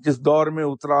کہ جس دور میں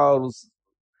اترا اور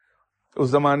اس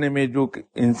زمانے میں جو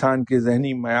انسان کے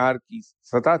ذہنی معیار کی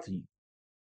سطح تھی،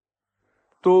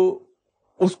 تو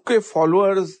اس کے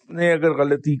فالوورز نے اگر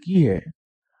غلطی کی ہے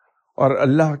اور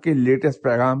اللہ کے لیٹسٹ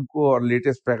پیغام کو اور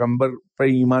لیٹسٹ پیغمبر پر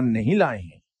ایمان نہیں لائے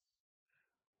ہیں،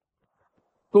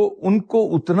 تو ان کو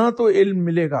اتنا تو علم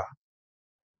ملے گا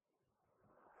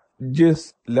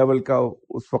جس لیول کا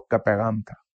اس وقت کا پیغام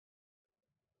تھا۔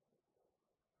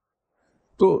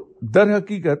 تو در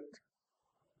حقیقت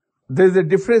there is a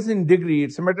difference in degree,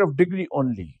 it's a matter of degree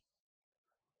only.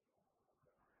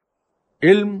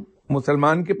 علم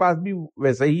مسلمان کے پاس بھی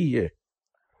ویسا ہی ہے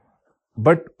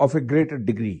but of a greater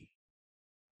degree.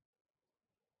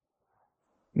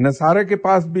 نصارہ کے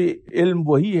پاس بھی علم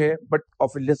وہی ہے but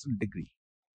of a lesser degree.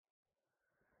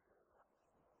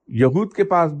 یہود کے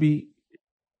پاس بھی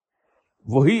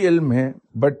وہی علم ہے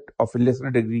but of a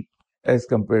lesser degree as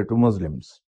compared to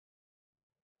Muslims.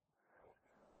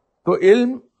 تو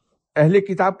علم اہل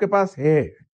کتاب کے پاس ہے،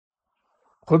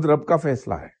 خود رب کا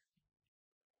فیصلہ ہے،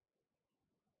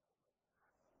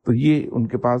 تو یہ ان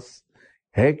کے پاس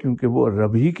ہے کیونکہ وہ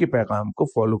رب ہی کے پیغام کو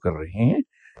فالو کر رہے ہیں،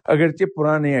 اگرچہ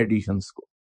پرانے ایڈیشنز کو،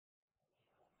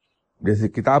 جیسے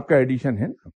کتاب کا ایڈیشن ہے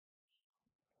نا،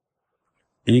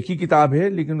 ایک ہی کتاب ہے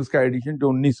لیکن اس کا ایڈیشن جو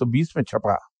 1920 میں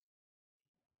چھپا،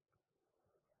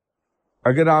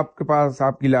 اگر آپ کے پاس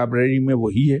آپ کی لائبریری میں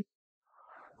وہی ہے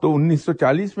تو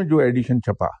 1940 میں جو ایڈیشن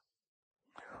چھپا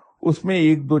اس میں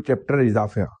 1-2 چیپٹر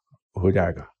اضافہ ہو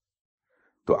جائے گا،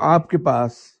 تو آپ کے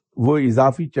پاس وہ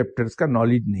اضافی چیپٹرز کا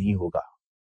نالج نہیں ہوگا،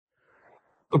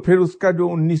 تو پھر اس کا جو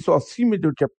 1980 میں جو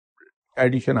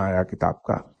ایڈیشن آیا کتاب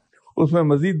کا، اس میں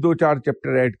مزید 2-4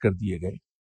 چیپٹر ایڈ کر دیے گئے،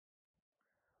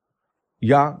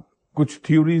 یا کچھ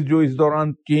تھیوریز جو اس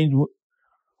دوران چینج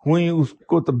ہوئی اس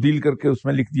کو تبدیل کر کے اس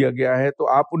میں لکھ دیا گیا ہے، تو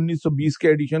آپ 1920 کے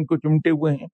ایڈیشن کو چمٹے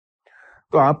ہوئے ہیں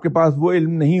تو آپ کے پاس وہ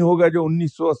علم نہیں ہوگا جو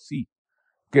 1980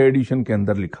 کے ایڈیشن کے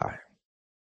اندر لکھا ہے۔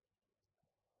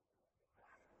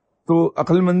 تو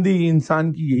عقل مندی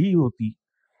انسان کی یہی ہوتی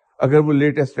اگر وہ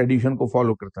لیٹسٹ ایڈیشن کو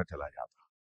فالو کرتا چلا جاتا،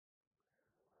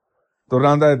 تو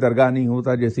راندہ درگاہ نہیں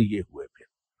ہوتا جیسے یہ ہوئے۔ پھر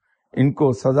ان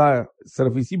کو سزا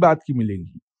صرف اسی بات کی ملے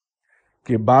گی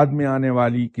کہ بعد میں آنے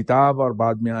والی کتاب اور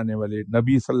بعد میں آنے والے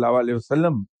نبی صلی اللہ علیہ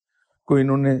وسلم کو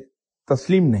انہوں نے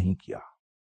تسلیم نہیں کیا۔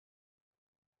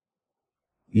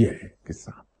 یہ ہے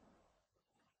قصہ۔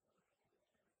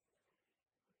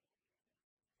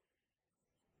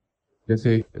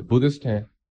 جیسے بدھسٹ ہیں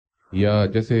یا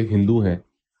جیسے ہندو ہیں،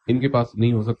 ان کے پاس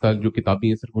نہیں ہو سکتا جو کتابی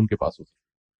ہیں صرف ان کے پاس ہو سکتا۔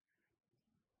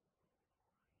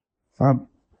 صاحب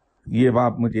یہ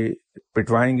بات مجھے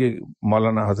پٹوائیں گے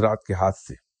مولانا حضرات کے ہاتھ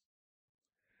سے۔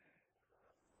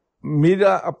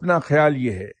 میرا اپنا خیال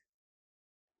یہ ہے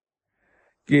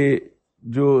کہ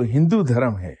جو ہندو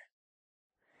دھرم ہے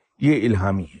یہ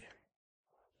الہامی ہے۔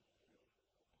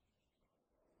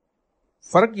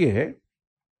 فرق یہ ہے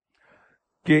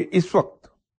کہ اس وقت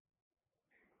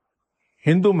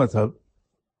ہندو مذہب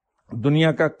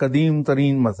دنیا کا قدیم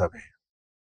ترین مذہب ہے،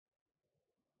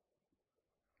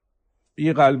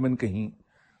 یہ غالباً کہیں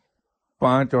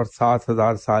 5 اور 7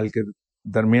 ہزار سال کے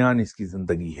درمیان اس کی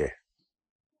زندگی ہے۔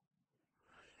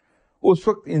 اس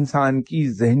وقت انسان کی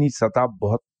ذہنی سطح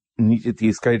بہت نیچے تھی،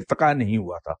 اس کا ارتقاء نہیں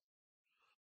ہوا تھا،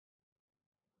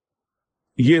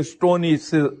 یہ اسٹون ایج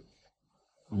سے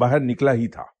باہر نکلا ہی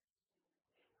تھا۔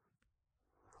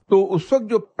 تو اس وقت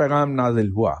جو پیغام نازل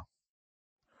ہوا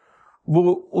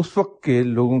وہ اس وقت کے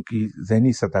لوگوں کی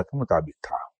ذہنی سطح کے مطابق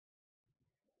تھا۔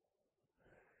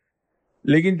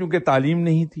 لیکن چونکہ تعلیم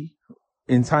نہیں تھی،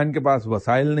 انسان کے پاس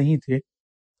وسائل نہیں تھے،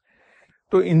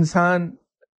 تو انسان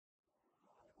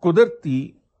قدرتی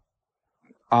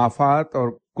آفات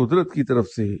اور قدرت کی طرف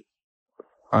سے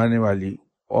آنے والی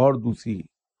اور دوسری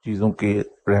چیزوں کے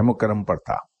رحم و کرم پر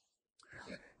تھا،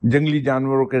 جنگلی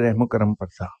جانوروں کے رحم و کرم پر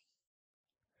تھا۔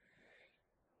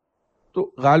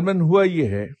 تو غالباً ہوا یہ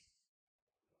ہے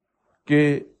کہ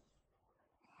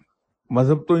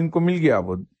مذہب تو ان کو مل گیا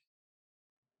بدھ،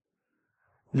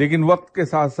 لیکن وقت کے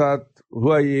ساتھ ساتھ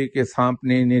ہوا یہ کہ سانپ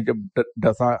نے انہیں جب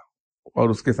ڈسا اور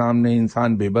اس کے سامنے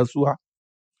انسان بے بس ہوا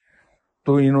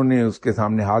تو انہوں نے اس کے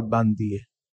سامنے ہاتھ باندھ دیے،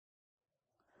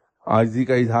 عاجزی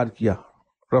کا اظہار کیا،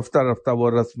 رفتہ رفتہ وہ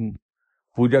رسم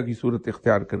پوجا کی صورت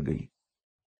اختیار کر گئی۔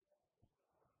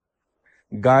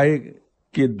 گائے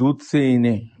کے دودھ سے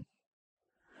انہیں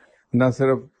نہ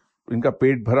صرف ان کا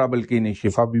پیٹ بھرا بلکہ انہیں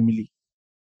شفا بھی ملی،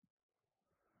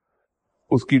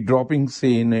 اس کی ڈراپنگ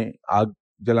سے انہیں آگ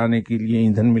جلانے کے لیے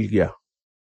ایندھن مل گیا،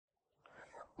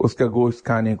 اس کا گوشت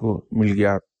کھانے کو مل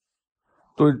گیا۔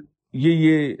 تو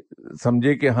یہ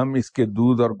سمجھے کہ ہم اس کے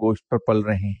دودھ اور گوشت پر پل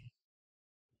رہے ہیں۔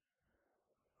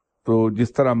 تو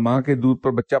جس طرح ماں کے دودھ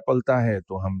پر بچہ پلتا ہے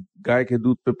تو ہم گائے کے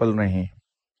دودھ پہ پل رہے ہیں۔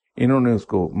 انہوں نے اس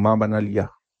کو ماں بنا لیا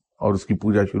اور اس کی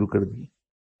پوجا شروع کر دی۔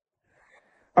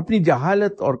 اپنی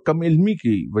جہالت اور کم علمی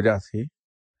کی وجہ سے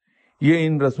یہ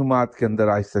ان رسومات کے اندر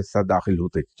آہستہ آہستہ داخل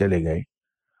ہوتے چلے گئے،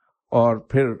 اور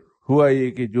پھر ہوا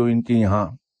یہ کہ جو ان کے یہاں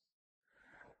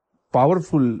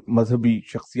پاورفل مذہبی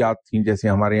شخصیات تھیں، جیسے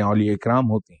ہمارے یہاں اولیاء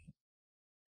اکرام ہوتے ہیں،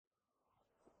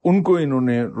 ان کو انہوں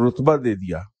نے رتبہ دے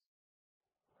دیا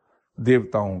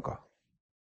دیوتاؤں کا۔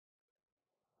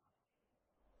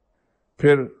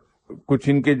 پھر کچھ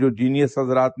ان کے جو جینیس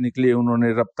حضرات نکلے، انہوں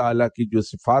نے رب تعالیٰ کی جو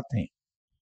صفات ہیں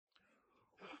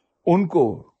ان کو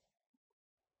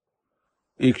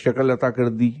ایک شکل عطا کر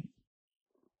دی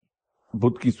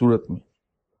بدھ کی صورت میں،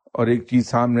 اور ایک چیز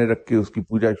سامنے رکھ کے اس کی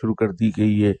پوجا شروع کر دی کہ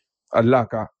یہ اللہ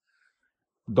کا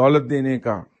دولت دینے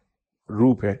کا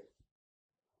روپ ہے،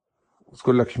 اس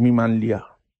کو لکشمی مان لیا۔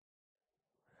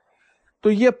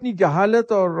 تو یہ اپنی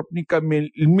جہالت اور اپنی کم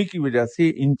علمی کی وجہ سے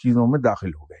ان چیزوں میں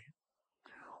داخل ہو گئے،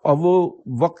 اور وہ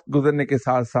وقت گزرنے کے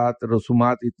ساتھ ساتھ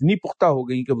رسومات اتنی پختہ ہو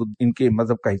گئیں کہ وہ ان کے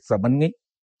مذہب کا حصہ بن گئی،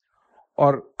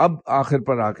 اور اب آخر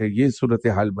پر آ کے یہ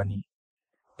صورتحال بنی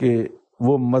کہ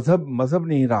وہ مذہب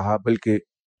نہیں رہا بلکہ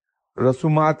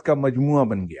رسومات کا مجموعہ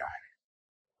بن گیا ہے۔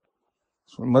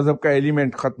 مذہب کا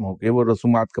ایلیمنٹ ختم ہو کے وہ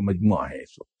رسومات کا مجموعہ ہے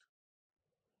اس وقت،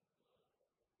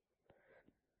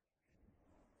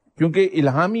 کیونکہ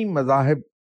الہامی مذاہب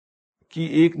کی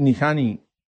ایک نشانی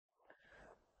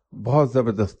بہت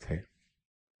زبردست ہے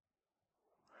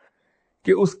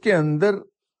کہ اس کے اندر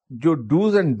جو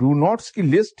ڈوز اینڈ ڈو ناٹس کی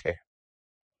لسٹ ہے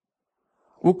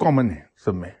وہ کامن ہے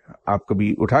سب میں۔ آپ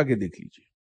کبھی اٹھا کے دیکھ لیجئے،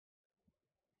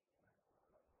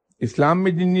 اسلام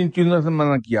میں جن جن چیزوں سے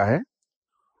منع کیا ہے،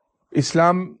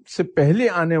 اسلام سے پہلے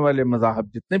آنے والے مذاہب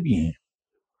جتنے بھی ہیں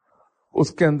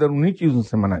اس کے اندر انہی چیزوں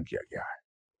سے منع کیا گیا ہے،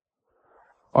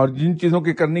 اور جن چیزوں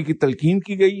کے کرنے کی تلقین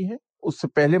کی گئی ہے اس سے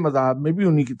پہلے مذاہب میں بھی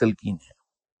انہی کی تلقین ہے۔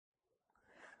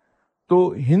 تو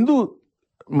ہندو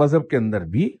مذہب کے اندر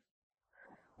بھی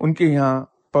ان کے یہاں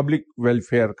پبلک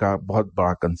ویلفیئر کا بہت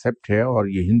بڑا کنسپٹ ہے، اور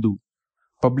یہ ہندو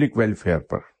پبلک ویلفیئر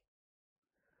پر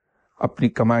اپنی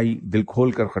کمائی دل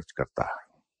کھول کر خرچ کرتا ہے۔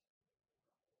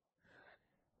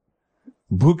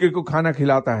 بھوکے کو کھانا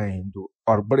کھلاتا ہے ہندو،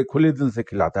 اور بڑے کھلے دل سے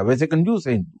کھلاتا ہے۔ ویسے کنجوس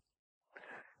ہے ہندو،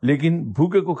 لیکن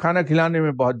بھوکے کو کھانا کھلانے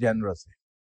میں بہت جینرس ہے۔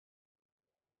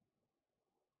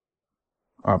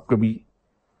 آپ کبھی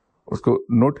اس کو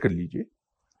نوٹ کر لیجئے،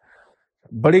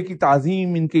 بڑے کی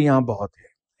تعظیم ان کے یہاں بہت ہے،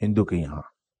 ہندو کے یہاں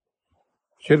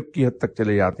شرک کی حد تک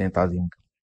چلے جاتے ہیں تعظیم کا۔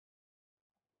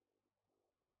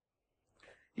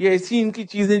 یہ ایسی ان کی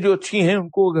چیزیں جو اچھی ہیں ان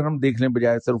کو اگر ہم دیکھ لیں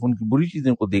بجائے صرف ان کی بری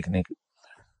چیزوں کو دیکھنے کے،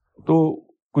 تو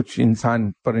کچھ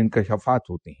انسان پر انکشافات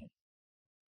ہوتے ہیں۔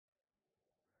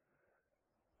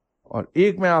 اور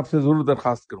ایک میں آپ سے ضرور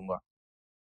درخواست کروں گا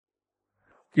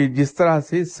کہ جس طرح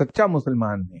سے سچا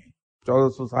مسلمان ہے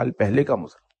 1400 سال پہلے کا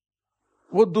مسلمان،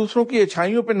 وہ دوسروں کی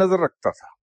اچھائیوں پہ نظر رکھتا تھا۔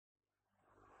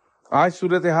 آج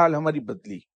صورتحال ہماری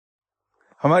بدلی،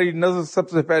 ہماری نظر سب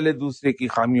سے پہلے دوسرے کی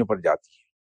خامیوں پر جاتی ہے۔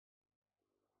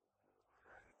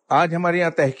 آج ہمارے یہاں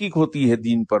تحقیق ہوتی ہے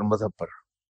دین پر، مذہب پر،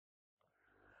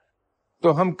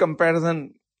 تو ہم کمپیرزن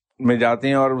میں جاتے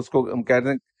ہیں اور اس کو ہم کہتے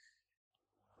ہیں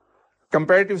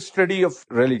کمپیریٹو اسٹڈی آف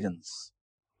ریلیجنس،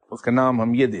 اس کا نام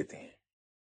ہم یہ دیتے ہیں۔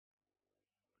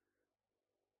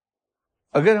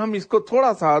 اگر ہم اس کو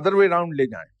تھوڑا سا ادر وے راؤنڈ لے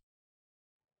جائیں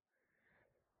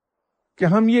کہ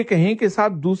ہم یہ کہیں کہ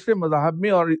صاحب دوسرے مذاہب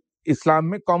میں اور اسلام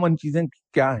میں کامن چیزیں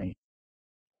کیا ہیں،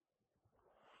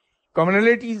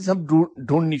 کمیونلٹیز ہم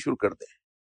ڈھونڈنی شروع کر دیں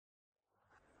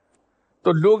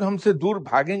تو لوگ ہم سے دور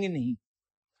بھاگیں گے نہیں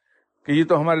کہ یہ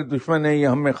تو ہمارے دشمن ہیں، یہ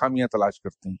ہم میں خامیاں تلاش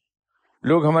کرتے ہیں.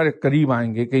 لوگ ہمارے قریب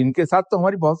آئیں گے کہ ان کے ساتھ تو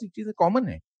ہماری بہت سی چیزیں کامن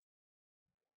ہیں.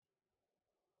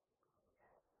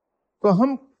 تو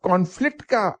ہم کانفلکٹ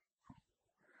کا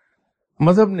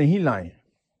مذہب نہیں لائیں،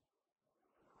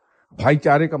 بھائی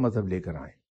چارے کا مذہب لے کر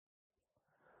آئیں.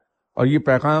 اور یہ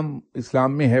پیغام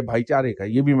اسلام میں ہے بھائی چارے کا.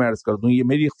 یہ بھی میں عرض کر دوں، یہ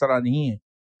میری اختراع نہیں ہے،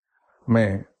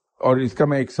 اور اس کا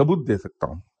میں ایک ثبوت دے سکتا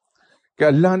ہوں کہ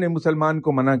اللہ نے مسلمان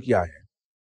کو منع کیا ہے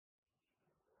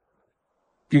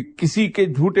کہ کسی کے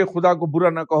جھوٹے خدا کو برا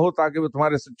نہ کہو تاکہ وہ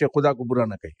تمہارے سچے خدا کو برا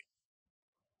نہ کہے.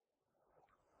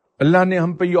 اللہ نے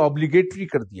ہم پہ یہ آبلیگیٹری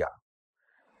کر دیا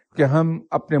کہ ہم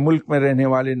اپنے ملک میں رہنے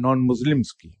والے نان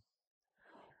مسلمز کی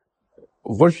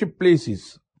ورشپ پلیسز،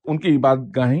 ان کی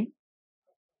عبادت گاہیں،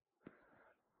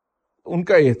 ان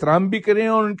کا احترام بھی کریں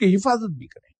اور ان کی حفاظت بھی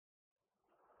کریں.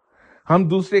 ہم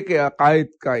دوسرے کے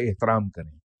عقائد کا احترام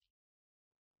کریں،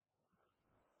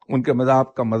 ان کے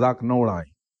مذہب کا مذاق نہ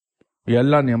اڑائیں. یہ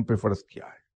اللہ نے ہم پہ فرض کیا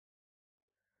ہے.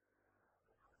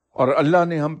 اور اللہ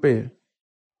نے ہم پہ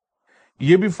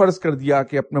یہ بھی فرض کر دیا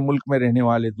کہ اپنے ملک میں رہنے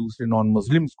والے دوسرے نان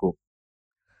مسلمز کو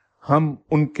ہم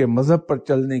ان کے مذہب پر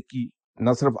چلنے کی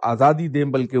نہ صرف آزادی دیں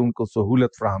بلکہ ان کو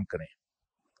سہولت فراہم کریں.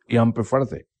 یہ ہم پہ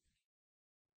فرض ہے.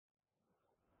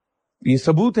 یہ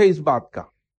ثبوت ہے اس بات کا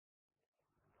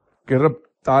کہ رب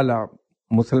تعالی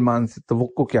مسلمان سے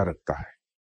توقع کیا رکھتا ہے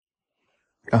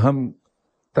کہ ہم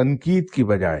تنقید کی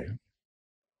بجائے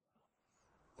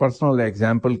پرسنل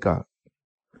ایگزامپل کا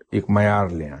ایک معیار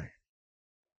لے آئیں.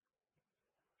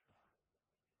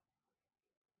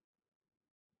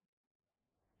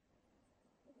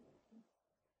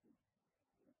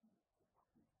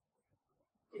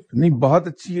 نہیں، بہت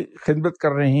اچھی خدمت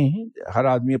کر رہے ہیں. ہر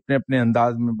آدمی اپنے اپنے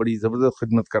انداز میں بڑی زبردست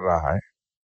خدمت کر رہا ہے.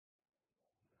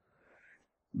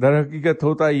 در حقیقت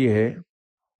ہوتا یہ ہے،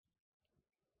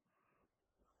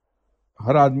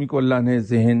 ہر آدمی کو اللہ نے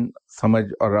ذہن، سمجھ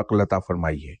اور عقل عطا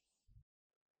فرمائی ہے.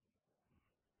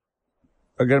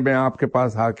 اگر میں آپ کے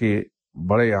پاس آ کے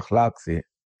بڑے اخلاق سے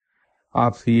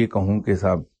آپ سے یہ کہوں کہ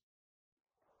صاحب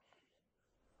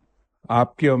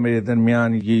آپ کے اور میرے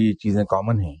درمیان یہ چیزیں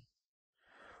کامن ہیں،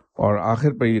 اور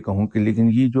آخر پر یہ کہوں کہ لیکن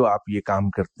یہ جو آپ یہ کام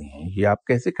کرتے ہیں یہ آپ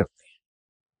کیسے کرتے ہیں،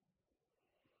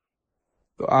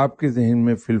 تو آپ کے ذہن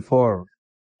میں فی الفور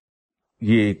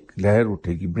یہ ایک لہر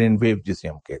اٹھے گی، برین ویو جسے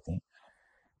ہم کہتے ہیں،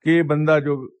 کہ یہ بندہ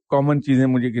جو کامن چیزیں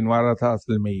مجھے گنوا رہا تھا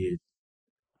اصل میں یہ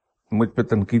مجھ پہ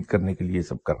تنقید کرنے کے لیے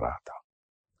سب کر رہا تھا.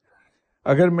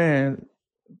 اگر میں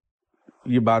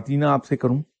یہ بات ہی نہ آپ سے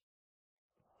کروں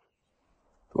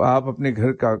تو آپ اپنے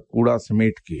گھر کا کوڑا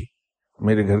سمیٹ کے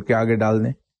میرے گھر کے آگے ڈال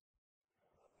دیں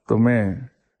تو میں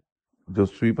جو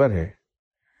سویپر ہے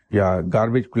یا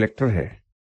گاربیج کلیکٹر ہے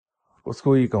اس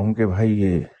کو یہ کہوں کہ بھائی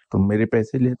یہ تم میرے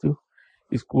پیسے لیتے ہو،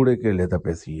 اس کوڑے کے لیتا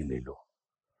پیسے یہ لے لو.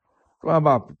 تو اب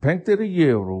آپ پھینکتے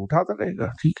رہیے اور وہ اٹھاتا رہے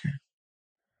گا. ٹھیک ہے،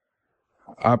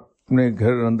 آپ نے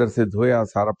گھر اندر سے دھویا،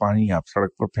 سارا پانی آپ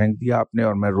سڑک پر پھینک دیا آپ نے،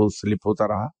 اور میں روز سلپ ہوتا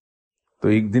رہا تو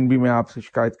ایک دن بھی میں آپ سے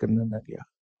شکایت کرنے نہ گیا.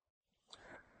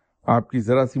 آپ کی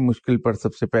ذرا سی مشکل پر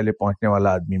سب سے پہلے پہنچنے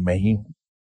والا آدمی میں ہی ہوں.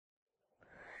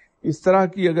 اس طرح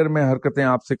کی اگر میں حرکتیں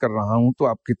آپ سے کر رہا ہوں تو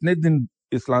آپ کتنے دن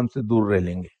اسلام سے دور رہ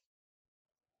لیں گے؟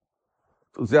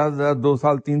 تو زیادہ سے زیادہ 2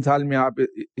 سال 3 سال میں آپ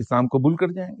اسلام قبول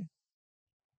کر جائیں گے.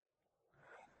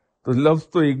 تو لفظ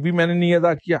تو ایک بھی میں نے نہیں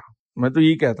ادا کیا، میں تو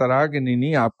یہی کہتا رہا کہ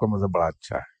نہیں آپ کا مذہب بڑا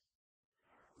اچھا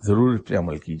ہے، ضرور اس پہ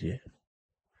عمل کیجیے.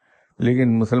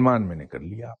 لیکن مسلمان میں نے کر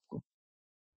لیا آپ کو.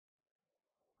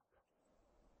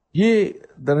 یہ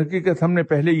در حقیقت ہم نے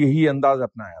پہلے یہی انداز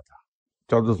اپنایا تھا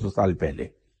 1400 سال پہلے،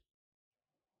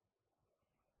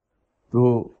 تو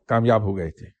کامیاب ہو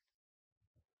گئے تھے.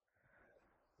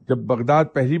 جب بغداد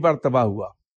پہلی بار تباہ ہوا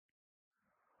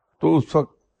تو اس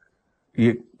وقت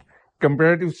یہ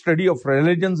کمپیریٹو اسٹڈی آف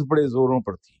ریلیجنز بڑے زوروں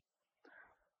پر تھی.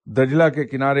 دجلہ کے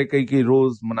کنارے کئی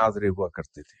روز مناظرے ہوا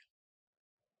کرتے تھے.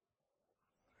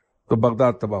 تو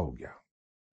بغداد تباہ ہو گیا.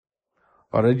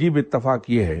 اور عجیب اتفاق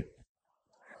یہ ہے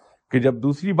کہ جب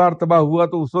دوسری بار تباہ ہوا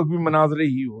تو اس وقت بھی مناظرے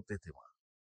ہی ہوتے تھے وہاں.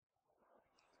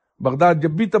 بغداد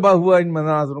جب بھی تباہ ہوا ان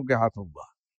مناظروں کے ہاتھوں ہوا،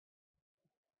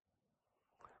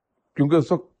 کیونکہ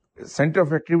اس وقت سینٹر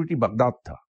آف ایکٹیویٹی بغداد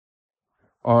تھا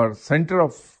اور سینٹر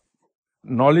آف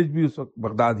نالج بھی اس وقت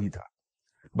بغداد ہی تھا.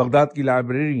 بغداد کی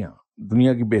لائبریریاں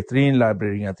دنیا کی بہترین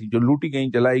لائبریریاں تھیں جو لوٹی گئیں،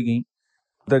 جلائی گئیں.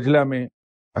 دجلہ میں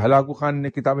ہلاکو خان نے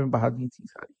کتابیں بہا دی تھیں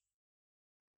ساری.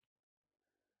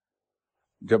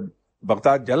 جب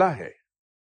بغداد جلا ہے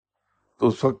تو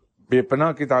اس وقت بے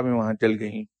پناہ کتابیں وہاں جل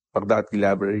گئیں، بغداد کی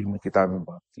لائبریری میں کتابیں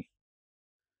بہت تھیں.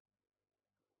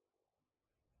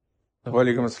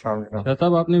 وعلیکم السلام جناب۔ شاہ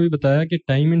صاحب، آپ نے بھی بتایا کہ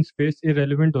ٹائم اینڈ اسپیس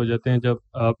ارریلیونٹ ہو جاتے ہیں جب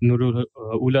آپ نور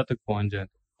اولا تک پہنچ جائیں،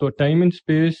 تو ٹائم اینڈ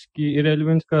اسپیس کی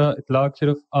ارریلیونس کا اطلاق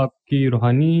صرف آپ کی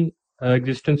روحانی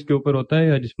ایگزسٹنس کے اوپر ہوتا ہے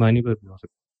یا جسمانی پر بھی ہو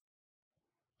سکتا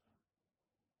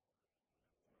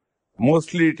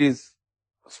موسٹلی اٹ از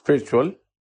اسپرچل،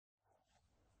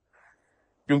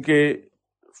 کیونکہ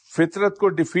فطرت کو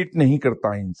ڈیفیٹ نہیں کرتا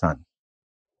انسان،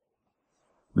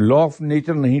 لا آف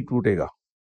نیچر نہیں ٹوٹے گا،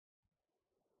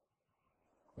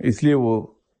 اس لیے وہ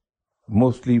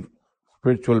موسٹلی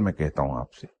اسپرچل میں کہتا ہوں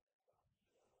آپ سے۔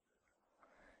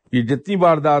 یہ جتنی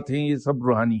واردات ہیں یہ سب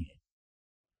روحانی ہیں۔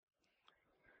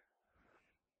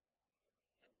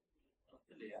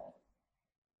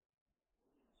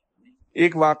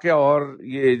 ایک واقعہ اور،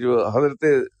 یہ جو حضرت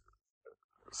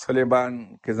سلیمان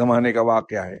کے زمانے کا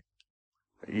واقعہ ہے،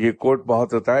 یہ کوٹ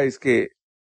بہت ہوتا ہے، اس کے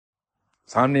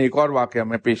سامنے ایک اور واقعہ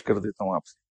میں پیش کر دیتا ہوں آپ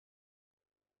سے۔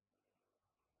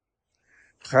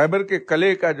 خیبر کے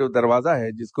قلعے کا جو دروازہ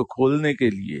ہے، جس کو کھولنے کے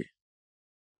لیے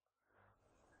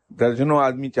درجنوں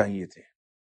آدمی چاہیے تھے،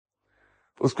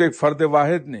 اس کو ایک فرد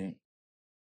واحد نے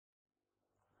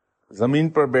زمین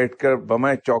پر بیٹھ کر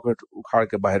بمائے چوکھٹ اکھاڑ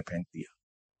کے باہر پھینک دیا۔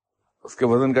 اس کے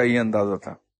وزن کا یہ اندازہ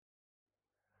تھا۔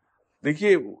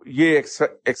 دیکھیے، یہ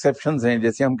ایکسیپشنز ہیں،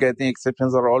 جیسے ہم کہتے ہیں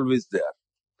ایکسیپشنز آر آلویز دیئر،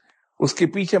 اس کے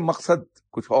پیچھے مقصد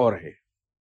کچھ اور ہے۔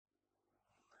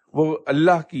 وہ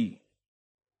اللہ کی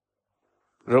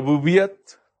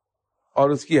ربوبیت اور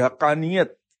اس کی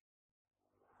حقانیت،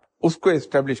 اس کو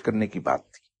اسٹیبلش کرنے کی بات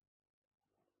تھی۔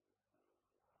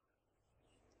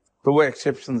 تو وہ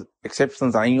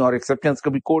ایکسیپشنز آئیں، اور ایکسیپشنز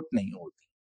کبھی کوٹ نہیں ہوتی۔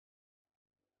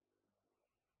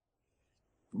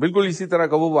 بالکل اسی طرح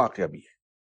کا وہ واقعہ بھی ہے۔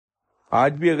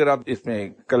 آج بھی اگر آپ اس میں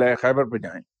قلعہ خیبر پہ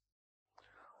جائیں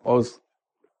اور اس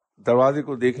دروازے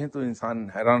کو دیکھیں تو انسان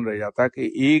حیران رہ جاتا ہے کہ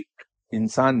ایک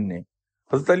انسان نے،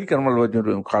 حضرت علی کرم اللہ وجہہ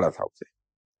نے اکھاڑا تھا اسے۔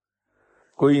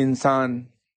 کوئی انسان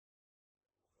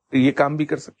یہ کام بھی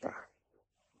کر سکتا ہے،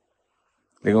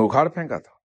 لیکن اکھاڑ پھینکا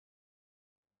تھا۔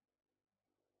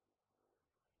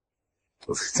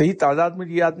 تو صحیح تعداد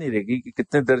مجھے یاد نہیں رہے گی کہ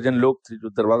کتنے درجن لوگ تھے جو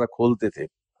دروازہ کھولتے تھے،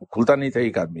 وہ کھلتا نہیں تھا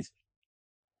ایک آدمی سے۔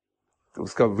 تو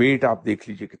اس کا ویٹ آپ دیکھ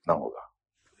لیجئے کتنا ہوگا،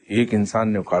 ایک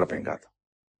انسان نے اکھاڑ پھینکا تھا۔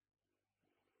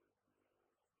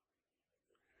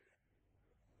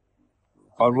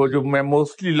 اور وہ جو میں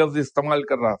موسٹلی لفظ استعمال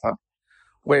کر رہا تھا،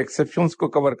 وہ ایکسیپشنز کو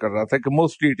کور کر رہا تھا کہ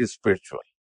موسٹلی اٹ از اسپرچل۔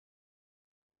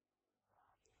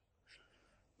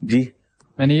 جی،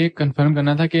 میں نے یہ کنفرم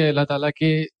کرنا تھا کہ اللہ تعالیٰ کے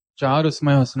 4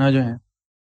 اسماء حسنہ جو ہیں،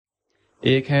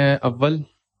 ایک ہے اول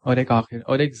اور ایک آخر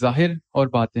اور ایک ظاہر اور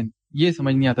باطن۔ یہ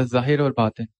سمجھ نہیں آتا ظاہر اور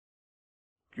باطن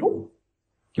کیوں؟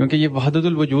 کیونکہ یہ وحدت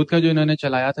الوجود کا جو انہوں نے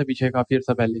چلایا تھا پیچھے کافی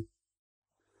عرصہ پہلے،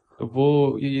 تو وہ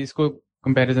اس کو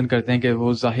کمپیریزن کرتے ہیں کہ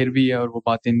وہ ظاہر بھی ہے اور وہ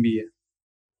باطن بھی ہے۔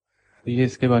 تو یہ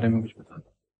اس کے بارے میں کچھ بتا دیں۔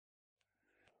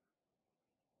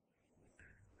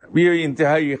 یہ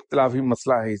انتہائی اختلافی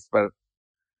مسئلہ ہے، اس پر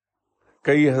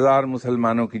کئی ہزار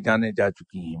مسلمانوں کی جانیں جا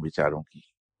چکی ہیں بیچاروں کی۔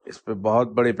 اس پہ بہت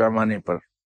بڑے پیمانے پر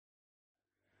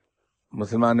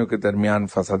مسلمانوں کے درمیان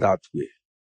فسادات ہوئے۔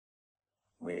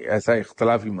 ایسا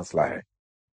اختلافی مسئلہ ہے۔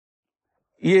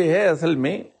 یہ ہے اصل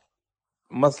میں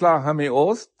مسئلہ ہمیں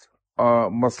اوست اور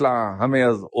مسئلہ ہمیں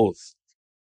از اوست۔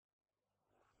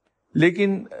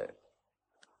 لیکن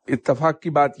اتفاق کی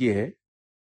بات یہ ہے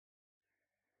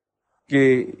کہ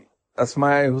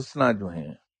اسماء حسنہ جو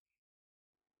ہیں،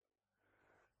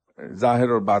 ظاہر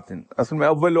اور باطن، اصل میں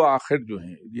اول و آخر جو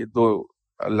ہیں، یہ دو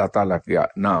اللہ تعالیٰ کے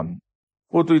نام،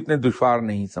 وہ تو اتنے دشوار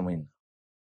نہیں سمجھنا۔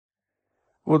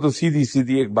 وہ تو سیدھی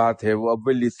سیدھی ایک بات ہے۔ وہ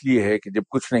اول اس لیے ہے کہ جب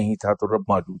کچھ نہیں تھا تو رب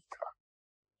موجود تھا،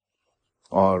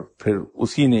 اور پھر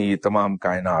اسی نے یہ تمام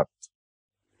کائنات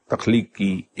تخلیق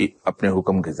کی اپنے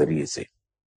حکم کے ذریعے سے۔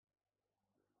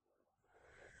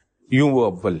 یوں وہ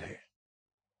اول ہے،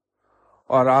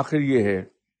 اور آخر یہ ہے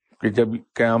کہ جب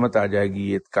قیامت آ جائے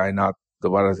گی، یہ کائنات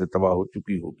دوبارہ سے تباہ ہو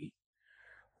چکی ہوگی،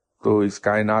 تو اس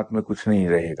کائنات میں کچھ نہیں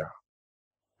رہے گا،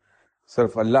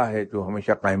 صرف اللہ ہے جو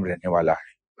ہمیشہ قائم رہنے والا ہے۔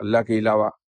 اللہ کے علاوہ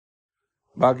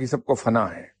باقی سب کو فنا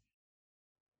ہے،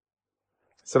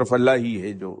 صرف اللہ ہی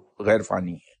ہے جو غیر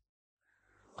فانی ہے۔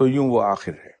 تو یوں وہ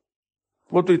آخر ہے،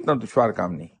 وہ تو اتنا دشوار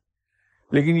کام نہیں۔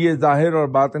 لیکن یہ ظاہر اور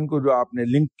باطن کو جو آپ نے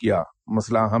لنک کیا،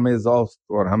 مسئلہ ہمیں زوست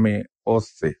اور ہمیں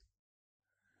اوست سے،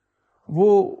 وہ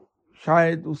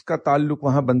شاید اس کا تعلق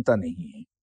وہاں بنتا نہیں ہے۔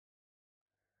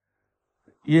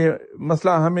 یہ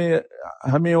مسئلہ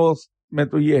ہمیں اوست میں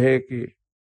تو یہ ہے کہ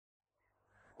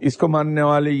اس کو ماننے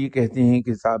والے یہ کہتے ہیں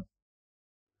کہ صاحب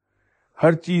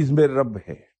ہر چیز میں رب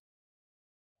ہے،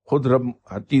 خود رب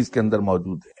ہر چیز کے اندر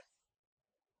موجود ہے۔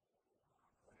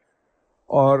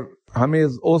 اور ہمیں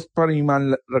اوست پر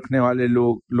ایمان رکھنے والے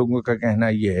لوگوں کا کہنا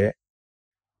یہ ہے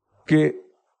کہ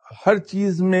ہر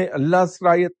چیز میں اللہ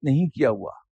صلاحیت نہیں کیا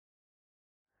ہوا،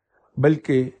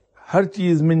 بلکہ ہر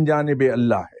چیز من جانب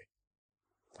اللہ ہے،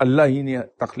 اللہ ہی نے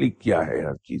تخلیق کیا ہے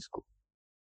ہر چیز کو.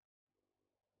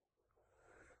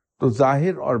 تو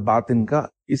ظاہر اور باطن کا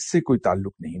اس سے کوئی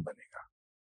تعلق نہیں بنے گا.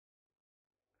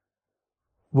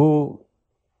 وہ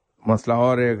مسئلہ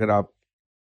اور ہے، اگر آپ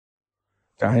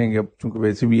چاہیں گے، اب چونکہ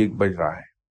ویسے بھی 1 بج رہا ہے،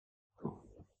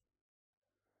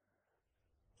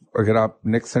 اگر آپ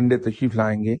نیکسٹ سنڈے تشریف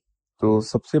لائیں گے تو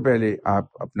سب سے پہلے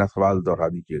آپ اپنا سوال دوہرا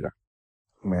دیجیے گا.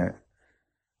 میں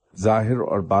ظاہر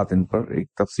اور باطن پر ایک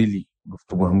تفصیلی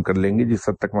گفتگو ہم کر لیں گے جس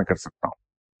حد تک میں کر سکتا ہوں،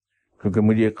 کیونکہ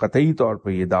مجھے قطعی طور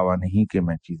پر یہ دعویٰ نہیں کہ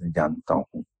میں چیزیں جانتا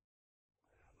ہوں.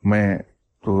 میں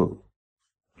تو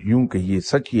یوں کہیے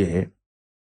سچ یہ ہے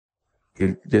کہ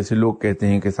جیسے لوگ کہتے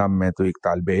ہیں کہ صاحب میں تو ایک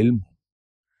طالب علم ہوں،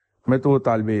 میں تو وہ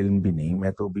طالب علم بھی نہیں.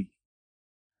 میں تو بھی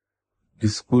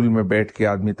جس اسکول میں بیٹھ کے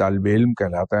آدمی طالب علم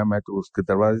کہلاتا ہے، میں تو اس کے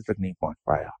دروازے تک نہیں پہنچ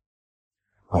پایا.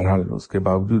 بہرحال اس کے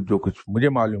باوجود جو کچھ مجھے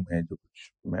معلوم ہے، جو کچھ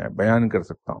میں بیان کر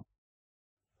سکتا ہوں،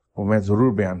 وہ میں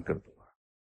ضرور بیان کر دوں گا.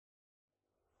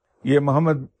 یہ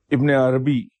محمد ابن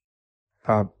عربی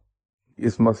صاحب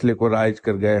اس مسئلے کو رائج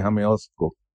کر گئے ہمیں اوسط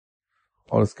کو،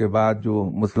 اور اس کے بعد جو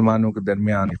مسلمانوں کے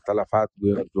درمیان اختلافات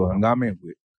ہوئے اور جو ہنگامے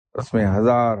ہوئے، اس میں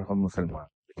ہزار مسلمان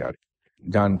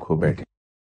بیچارے جان کھو بیٹھے.